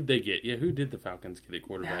who'd they get? Yeah, who did the Falcons get a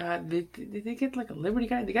quarterback? Did they get a Liberty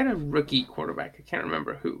guy? They got a rookie quarterback. I can't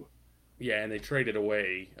remember who. Yeah, and they traded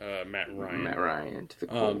away Matt Ryan. To the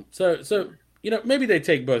Colts. So maybe they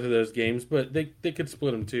take both of those games, but they could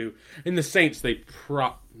split them too. And the Saints,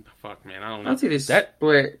 fuck man, I don't know. I don't see they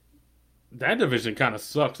split. That division kind of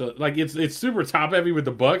sucks. It's super top heavy with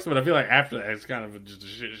the Bucks, but I feel like after that it's kind of just a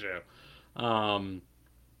shit show.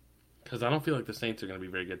 Because I don't feel like the Saints are going to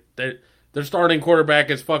be very good. Their starting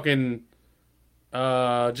quarterback is fucking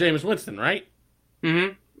Jameis Winston, right?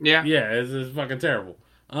 Mm-hmm. Yeah. Yeah, it's fucking terrible.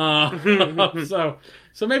 So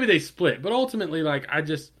maybe they split, but ultimately,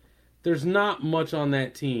 there's not much on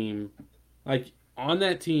that team. On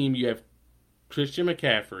that team, you have Christian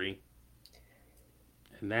McCaffrey,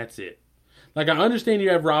 and that's it. I understand you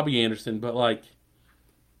have Robbie Anderson, but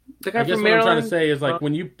the guy I guess from what Maryland, I'm trying to say is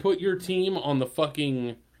when you put your team on the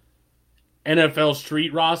fucking NFL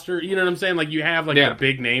street roster, you know what I'm saying? You have the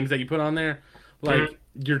big names that you put on there.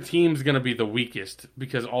 Your team's going to be the weakest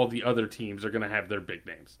because all the other teams are going to have their big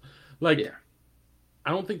names. I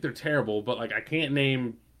don't think they're terrible, but I can't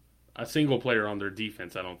name a single player on their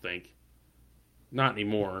defense, I don't think. Not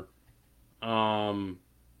anymore. I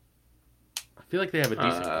feel like they have a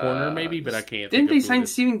decent corner maybe, but I can't Didn't they sign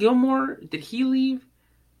Stephen Gilmore? Did he leave?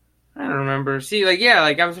 I don't remember. See,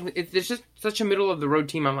 it's just such a middle of the road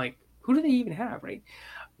team. I'm who do they even have, right?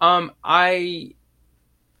 I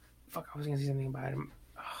was going to say something about him.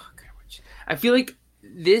 Oh, God, I feel like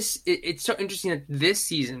it's so interesting that this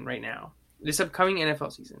season right now, this upcoming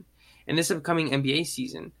NFL season and this upcoming NBA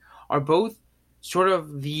season are both sort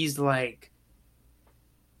of these like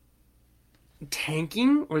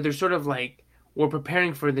tanking, or they're sort of like we're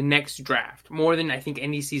preparing for the next draft more than I think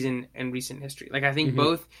any season in recent history. Like I think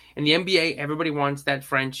both in the NBA, everybody wants that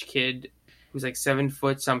French kid who's like 7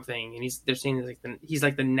 foot something, and they're saying he's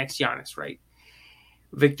like the next Giannis, right?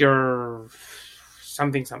 Victor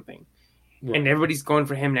something. Right. And everybody's going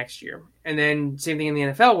for him next year. And then same thing in the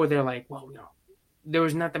NFL where they're like, well, there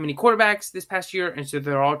was not that many quarterbacks this past year, and so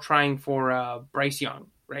they're all trying for Bryce Young,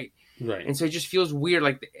 right? Right. And so it just feels weird.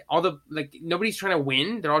 Like nobody's trying to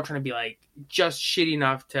win. They're all trying to be like just shitty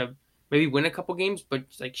enough to maybe win a couple games, but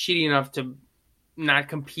like shitty enough to not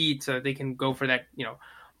compete so that they can go for that,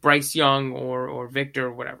 Bryce Young or Victor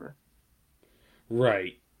or whatever.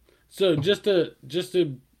 Right. So just to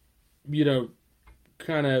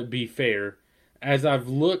kind of be fair, as I've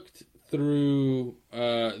looked through,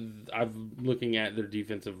 I'm looking at their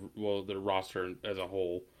their roster as a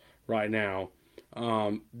whole right now.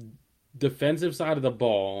 Defensive side of the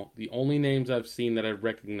ball, the only names I've seen that I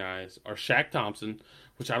recognize are Shaq Thompson,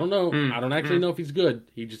 which I don't know. I don't actually know if he's good.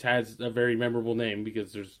 He just has a very memorable name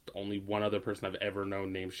because there's only one other person I've ever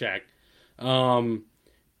known named Shaq.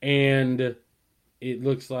 And it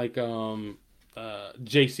looks like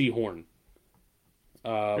J.C. Horn,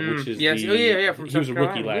 which is yes. From he was a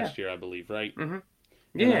rookie Carolina, last year, I believe, right? Mm-hmm.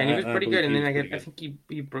 Yeah, and he was pretty good. And then I think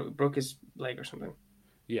he broke his leg or something.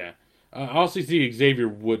 Yeah. I also see Xavier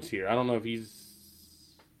Woods here. I don't know if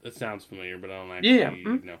that sounds familiar, but I don't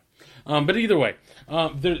actually know. But either way,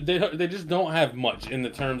 they just don't have much in the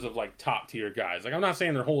terms of like top tier guys. Like I'm not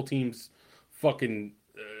saying their whole team's fucking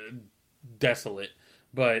desolate,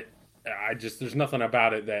 but there's nothing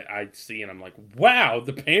about it that I see and I'm like, wow,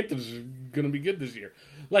 the Panthers are gonna be good this year.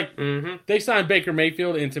 Like they signed Baker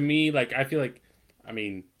Mayfield, and to me, like I feel like, I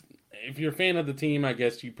mean, if you're a fan of the team, I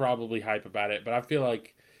guess you probably hype about it, but I feel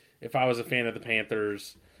like if I was a fan of the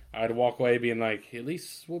Panthers, I'd walk away being like, at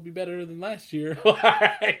least we'll be better than last year.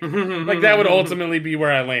 Like that would ultimately be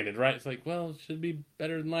where I landed, right? It's like, well, it should be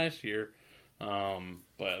better than last year. But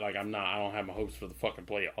like I don't have my hopes for the fucking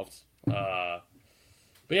playoffs. But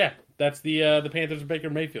yeah, that's the Panthers and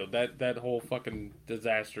Baker Mayfield. That whole fucking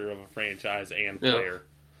disaster of a franchise and player.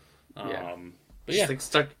 But yeah. Like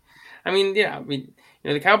stuck.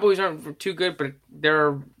 The Cowboys aren't too good, but there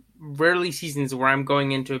are rarely seasons where I'm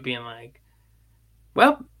going into it being like,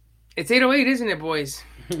 well, it's 8-8, isn't it, boys?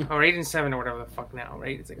 Or 8-7 or whatever the fuck now,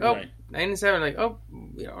 right? It's like, 9-7, like,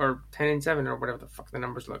 or 10-7 or whatever the fuck the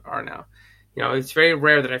numbers are now. It's very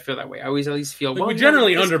rare that I feel that way. I always at least feel, we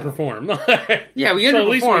generally underperform. Yeah, we underperform. So at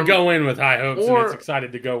least we go in with high hopes and it's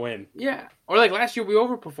excited to go in. Yeah. Or like last year we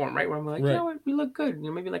overperformed, right? Where I'm like, what? We look good.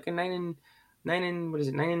 Maybe like a 9-8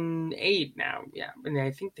 now. Yeah. And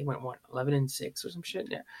I think they went 11-6 or some shit.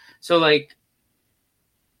 Yeah. So like,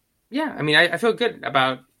 yeah, I mean, I feel good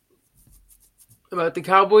about the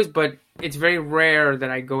Cowboys, but it's very rare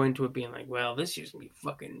that I go into it being like, well, this year's gonna be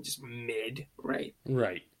fucking just mid, right?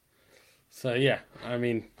 Right. So yeah, I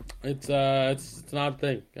mean, it's an odd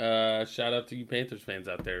thing. Shout out to you Panthers fans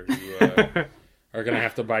out there who are gonna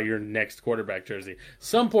have to buy your next quarterback jersey.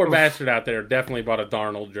 Some poor bastard out there definitely bought a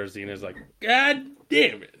Darnold jersey and is like, God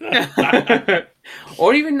damn it.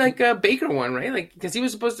 Or even like a Baker one, right? Like, because he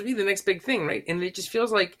was supposed to be the next big thing, right? And it just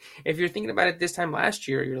feels like if you're thinking about it this time last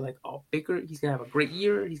year, you're like, oh, Baker, he's gonna have a great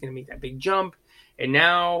year. He's gonna make that big jump. And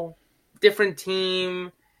now, different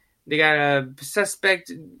team. They got a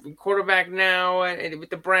suspect quarterback now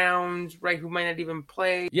with the Browns, right, who might not even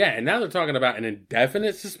play. Yeah, and now they're talking about an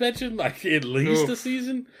indefinite suspension, like at least a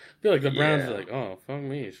season. I feel like the Browns are like, oh, fuck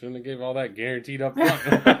me. Shouldn't have gave all that guaranteed up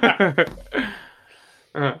front.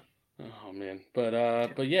 Oh, man.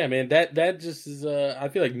 But yeah, man, that just is, I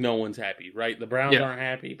feel like no one's happy, right? The Browns aren't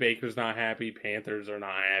happy. Baker's not happy. Panthers are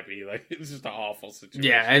not happy. Like, it's just an awful situation.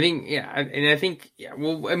 Yeah, I think,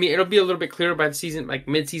 well, I mean, it'll be a little bit clearer by the season, like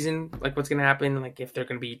mid-season, like what's going to happen, like if they're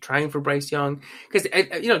going to be trying for Bryce Young. Because,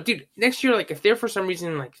 dude, next year, like if they're for some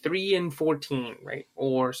reason like 3-14, right?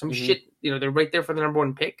 Or some shit, they're right there for the number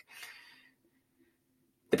one pick.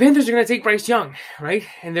 The Panthers are going to take Bryce Young, right?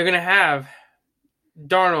 And they're going to have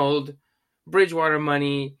Darnold, Bridgewater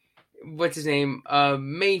money, what's his name,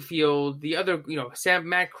 Mayfield, the other,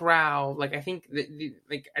 Matt Corral. Like I think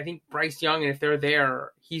I think Bryce Young, and if they're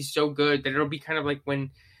there, he's so good that it'll be kind of like when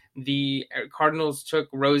the Cardinals took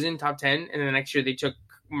Rosen top 10, and then the next year they took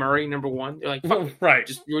Murray number 1. They're like, fuck, right?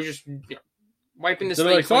 You're just wiping the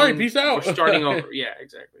slate. Like, sorry, peace out. We're starting over. Yeah,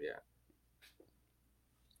 exactly.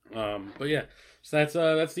 Yeah. But yeah, so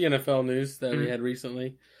that's the NFL news that we had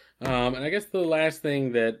recently. And I guess the last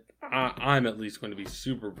thing that I'm at least going to be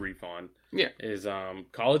super brief on Yeah. is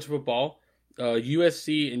college football.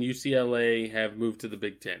 USC and UCLA have moved to the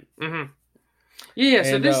Big Ten. Mm-hmm. Yeah.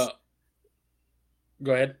 So And this.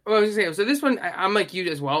 go ahead. Well, I was gonna say, so this one, I'm like you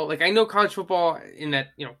as well. Like I know college football in that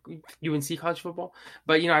UNC college football,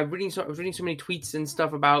 but I was reading so many tweets and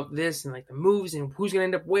stuff about this and like the moves and who's gonna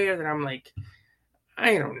end up where that I'm like,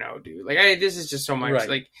 I don't know, dude. Like this is just so much. Right.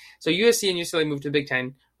 Like so USC and UCLA moved to the Big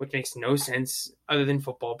Ten, which makes no sense other than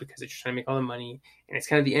football because they're just trying to make all the money, and it's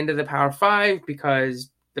kind of the end of the Power Five because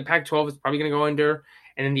the Pac-12 is probably gonna go under,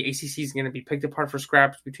 and then the ACC is gonna be picked apart for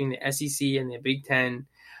scraps between the SEC and the Big Ten.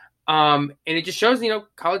 And it just shows,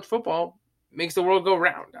 college football makes the world go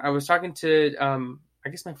round. I was talking to, I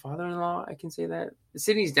guess my father-in-law, I can say that,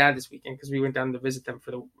 Sydney's dad this weekend because we went down to visit them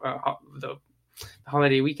for the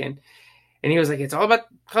holiday weekend, and he was like, "It's all about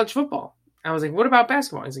college football." I was like, "What about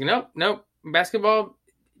basketball?" He's like, "Nope, basketball,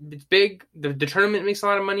 it's big. The tournament makes a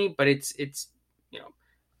lot of money, but it's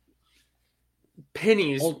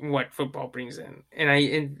pennies what football brings in."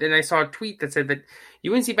 And then I saw a tweet that said that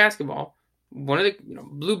UNC basketball, one of the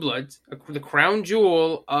blue bloods, the crown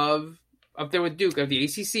jewel of up there with Duke of the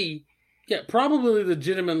ACC. Yeah, probably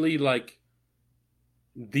legitimately like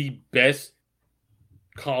the best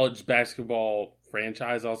college basketball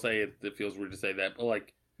franchise. I'll say it feels weird to say that, but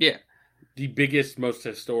like the biggest, most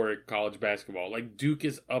historic college basketball. Like Duke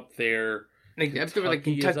is up there. Like up there with like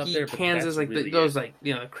Kentucky, there, Kansas, like really those like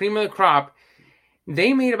the cream of the crop.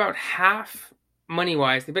 They made about half.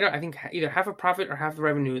 Money-wise, they better, I think, either half a profit or half the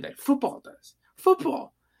revenue that football does.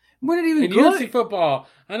 Football. We're not even good. UNC football,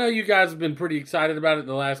 I know you guys have been pretty excited about it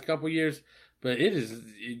the last couple of years, but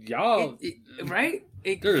y'all... right?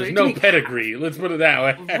 There's no pedigree, let's put it that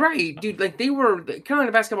way. Right, dude. Like,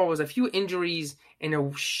 Carolina basketball was a few injuries and a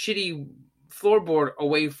shitty floorboard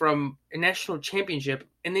away from a national championship,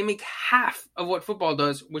 and they make half of what football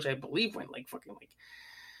does, which I believe went like fucking like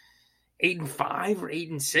 8-5 or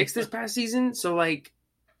 8-6 this past season. So like,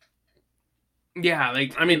 yeah,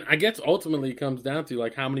 like I mean, I guess ultimately it comes down to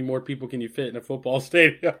like how many more people can you fit in a football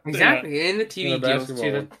stadium? Exactly, and the TV deals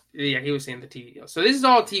too. He was saying the TV deals. So this is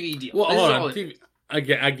all TV deals. Well, hold on, TV,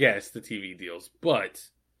 I guess the TV deals, but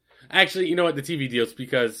actually, you know what? The TV deals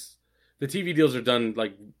because the TV deals are done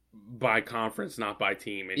like by conference, not by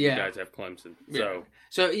team, and you guys have Clemson.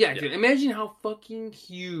 So dude, imagine how fucking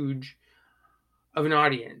huge of an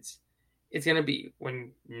audience it's going to be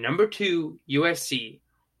when number 2 USC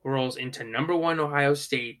rolls into number 1 Ohio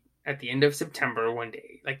State at the end of September one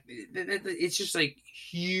day. Like, it's just like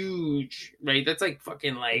huge, right? That's like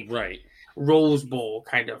fucking like Rose Bowl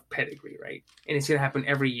kind of pedigree, right? And it's going to happen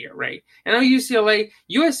every year, right? And I know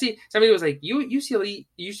USC, somebody was like,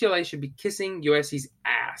 UCLA should be kissing USC's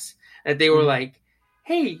ass. That they were like,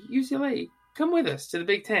 hey, UCLA, come with us to the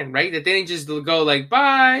Big Ten, right? That they didn't just go like,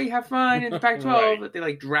 bye, have fun in the Pac-12. That they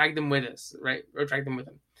like drag them with us, right? Or drag them with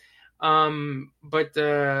them. But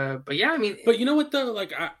yeah, I mean, but you know what though?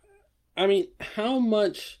 Like, I mean, how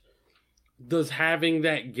much does having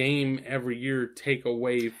that game every year take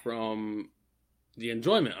away from the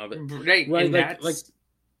enjoyment of it? Right.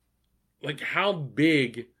 Like how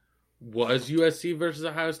big was USC versus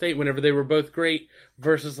Ohio State whenever they were both great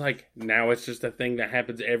versus like now it's just a thing that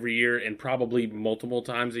happens every year and probably multiple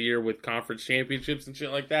times a year with conference championships and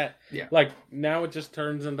shit like that. Yeah. Like now it just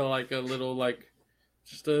turns into like a little like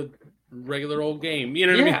just a regular old game. You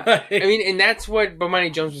know what I mean? Like, I mean, and that's what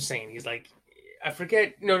Bomani Jones was saying. He's like, I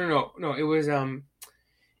forget. No.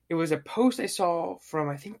 It was a post I saw from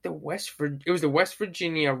I think the West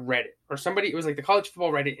Virginia Reddit or somebody. It was like the college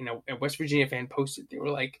football Reddit, and a West Virginia fan posted. They were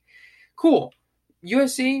like, cool.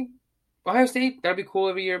 USC, Ohio State, that'll be cool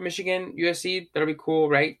every year. Michigan, USC, that'll be cool,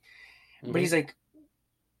 right? Mm-hmm. But he's like,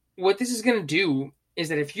 what this is going to do is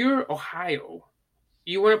that if you're Ohio,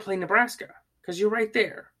 you want to play Nebraska because you're right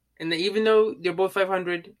there. And even though they're both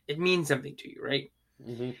 500, it means something to you, right?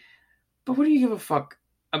 Mm-hmm. But what do you give a fuck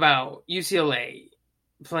about UCLA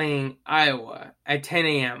playing Iowa at 10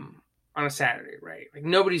 a.m. on a Saturday, right? Like,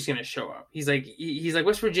 nobody's going to show up. He's like,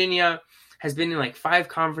 West Virginia has been in like 5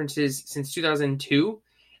 conferences since 2002,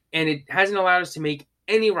 and it hasn't allowed us to make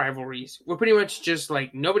any rivalries. We're pretty much just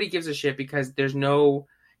like, nobody gives a shit because there's no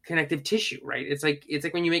connective tissue, right? It's like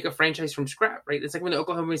when you make a franchise from scrap, right? It's like when the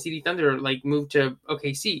Oklahoma City Thunder like moved to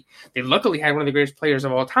OKC. They luckily had one of the greatest players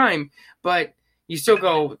of all time, but you still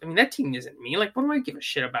go, I mean, that team isn't me. Like, what do I give a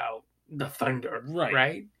shit about the Thunder,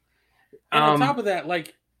 right? And on top of that,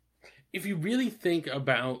 like, if you really think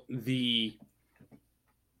about the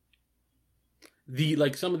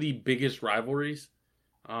like some of the biggest rivalries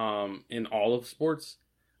in all of sports,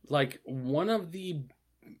 like one of the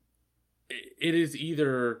it is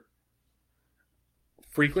either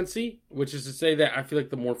frequency, which is to say that I feel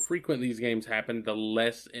like the more frequent these games happen, the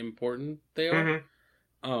less important they are.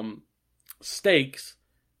 Stakes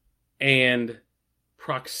and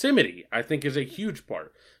proximity, I think, is a huge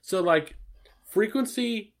part. So, like,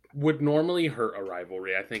 frequency would normally hurt a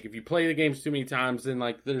rivalry. I think if you play the games too many times, then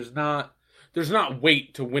like there's not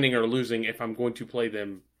weight to winning or losing if I'm going to play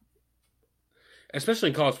them, especially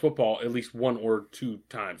in college football, at least 1 or 2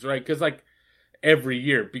 times, right? Because like every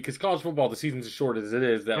year, because college football, the season's as short as it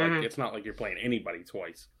is, that like it's not like you're playing anybody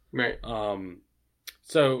twice, right?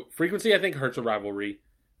 So frequency, I think, hurts a rivalry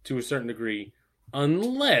to a certain degree,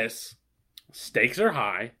 unless stakes are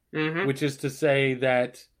high, which is to say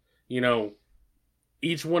that, you know,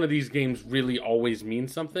 each one of these games really always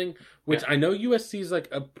means something, which I know USC is like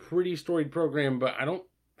a pretty storied program, but I don't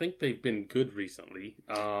think they've been good recently.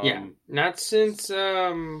 Not since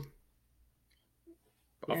off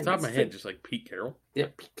the top of my head, just like Pete Carroll. Yeah,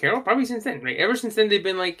 Pete Carroll, probably since then. Right, ever since then they've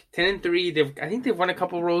been like 10-3. I think they've won a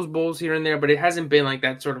couple Rose Bowls here and there, but it hasn't been like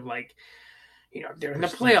that sort of like, you know, they're in the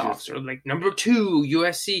playoffs or like number 2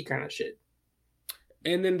 USC kind of shit.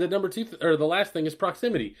 And then the number 2 or the last thing is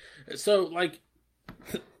proximity. So like,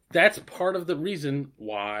 that's part of the reason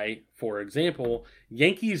why, for example,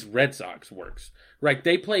 Yankees Red Sox works, right?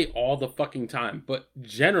 They play all the fucking time, but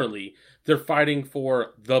generally they're fighting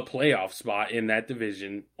for the playoff spot in that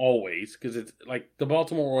division always, because it's like the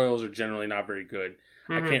Baltimore Orioles are generally not very good.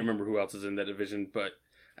 I can't remember who else is in that division, but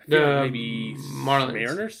I feel like maybe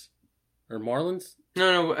Mariners or Marlins.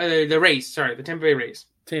 No, the Rays. Sorry, the Tampa Bay Rays.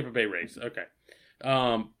 Tampa Bay Rays. Okay,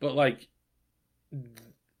 but like.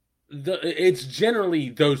 It's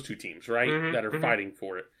generally those 2 teams, right, that are fighting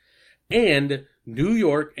for it. And New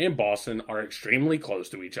York and Boston are extremely close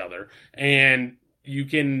to each other. And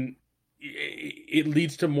it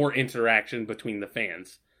leads to more interaction between the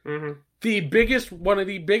fans. One of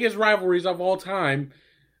the biggest rivalries of all time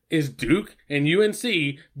is Duke and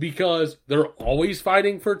UNC, because they're always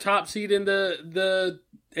fighting for top seed in the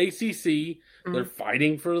ACC. They're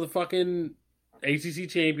fighting for the fucking ACC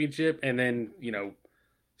championship, and then, you know,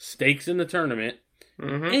 stakes in the tournament,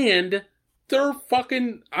 and they're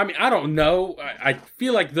fucking, I mean, I don't know, I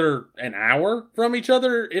feel like they're an hour from each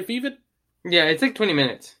other, if even. Yeah, it's like 20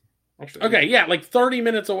 minutes, actually. Okay, yeah, like 30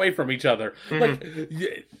 minutes away from each other. Like,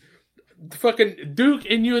 fucking Duke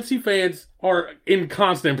and UNC fans are in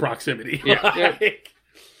constant proximity. Yeah.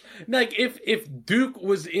 Like, if Duke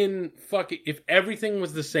was in if everything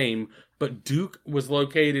was the same, but Duke was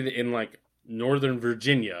located in, like, Northern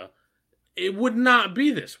Virginia, it would not be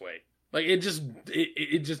this way. Like, it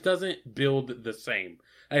just doesn't build the same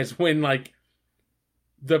as when, like,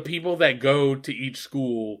 the people that go to each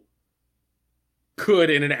school could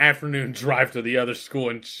in an afternoon drive to the other school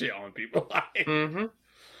and shit on people. And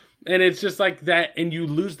it's just like that, and you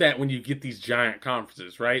lose that when you get these giant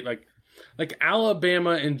conferences, right? Like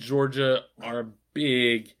Alabama and Georgia are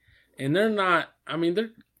big, and they're not, I mean,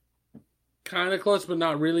 they're kind of close, but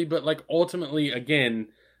not really. But, like, ultimately, again,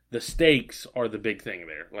 the stakes are the big thing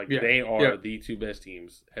there. Like, they are the 2 best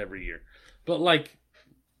teams every year. But, like,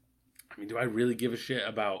 I mean, do I really give a shit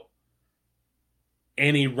about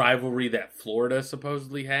any rivalry that Florida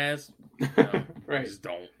supposedly has? No, right. I just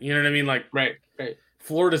don't. You know what I mean? Like, right.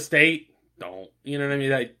 Florida State, don't. You know what I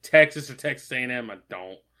mean? Like, Texas or Texas A&M, I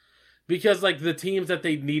don't. Because, like, the teams that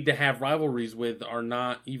they need to have rivalries with are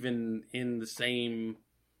not even in the same...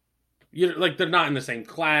 like, they're not in the same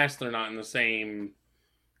class. They're not in the same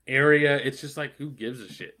area. It's just like, who gives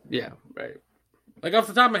a shit? Yeah, right. Like, off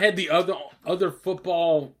the top of my head, the other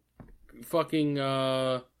football fucking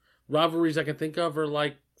rivalries I can think of are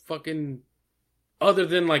like fucking, other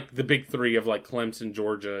than like the big 3 of like Clemson,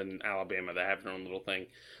 Georgia, and Alabama that have their own little thing,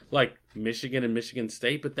 like Michigan and Michigan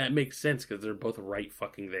State, but that makes sense because they're both right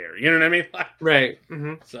fucking there. You know what I mean? Right.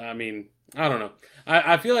 So, I mean, I don't know.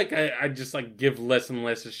 I feel like I just like give less and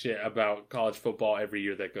less a shit about college football every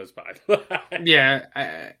year that goes by.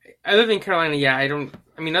 Yeah. Other than Carolina, I don't.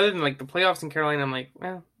 I mean, other than like the playoffs in Carolina, I'm like,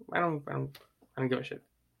 well, I don't give a shit.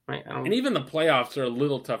 Right? And even the playoffs are a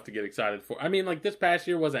little tough to get excited for. I mean, like this past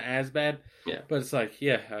year wasn't as bad. Yeah. But it's like,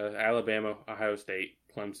 Alabama, Ohio State,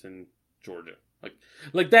 Clemson, Georgia.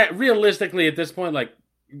 Like that. Realistically, at this point, like,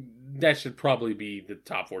 that should probably be the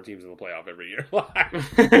top 4 teams in the playoff every year.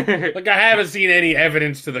 Like, I haven't seen any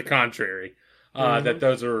evidence to the contrary that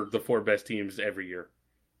those are the 4 best teams every year.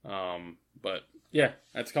 But yeah,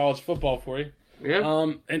 that's college football for you.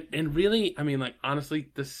 Yeah. And really, I mean, like, honestly,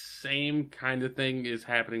 the same kind of thing is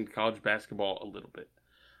happening to college basketball a little bit.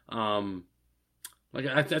 Like,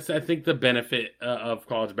 I think the benefit of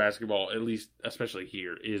college basketball, at least, especially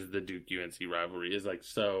here, is the Duke UNC rivalry is like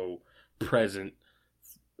so present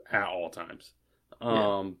at all times.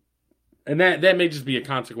 And that may just be a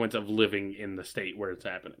consequence of living in the state where it's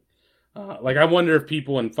happening. Like, I wonder if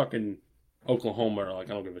people in fucking Oklahoma are like,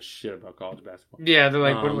 I don't give a shit about college basketball. Yeah, they're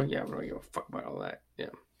like, what do I give a fuck about all that? Yeah.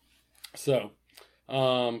 So,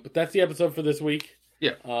 but that's the episode for this week.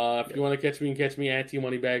 Yeah. If you want to catch me, you can catch me at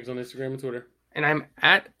TMoneybags on Instagram and Twitter. And I'm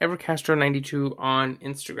at Evercastro92 on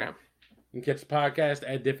Instagram. You can catch the podcast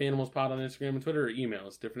at DiffAnimalsPod on Instagram and Twitter, or email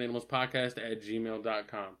us,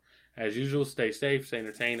 differentanimalspodcast@gmail.com. As usual, stay safe, stay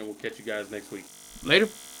entertained, and we'll catch you guys next week. Later.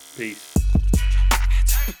 Peace.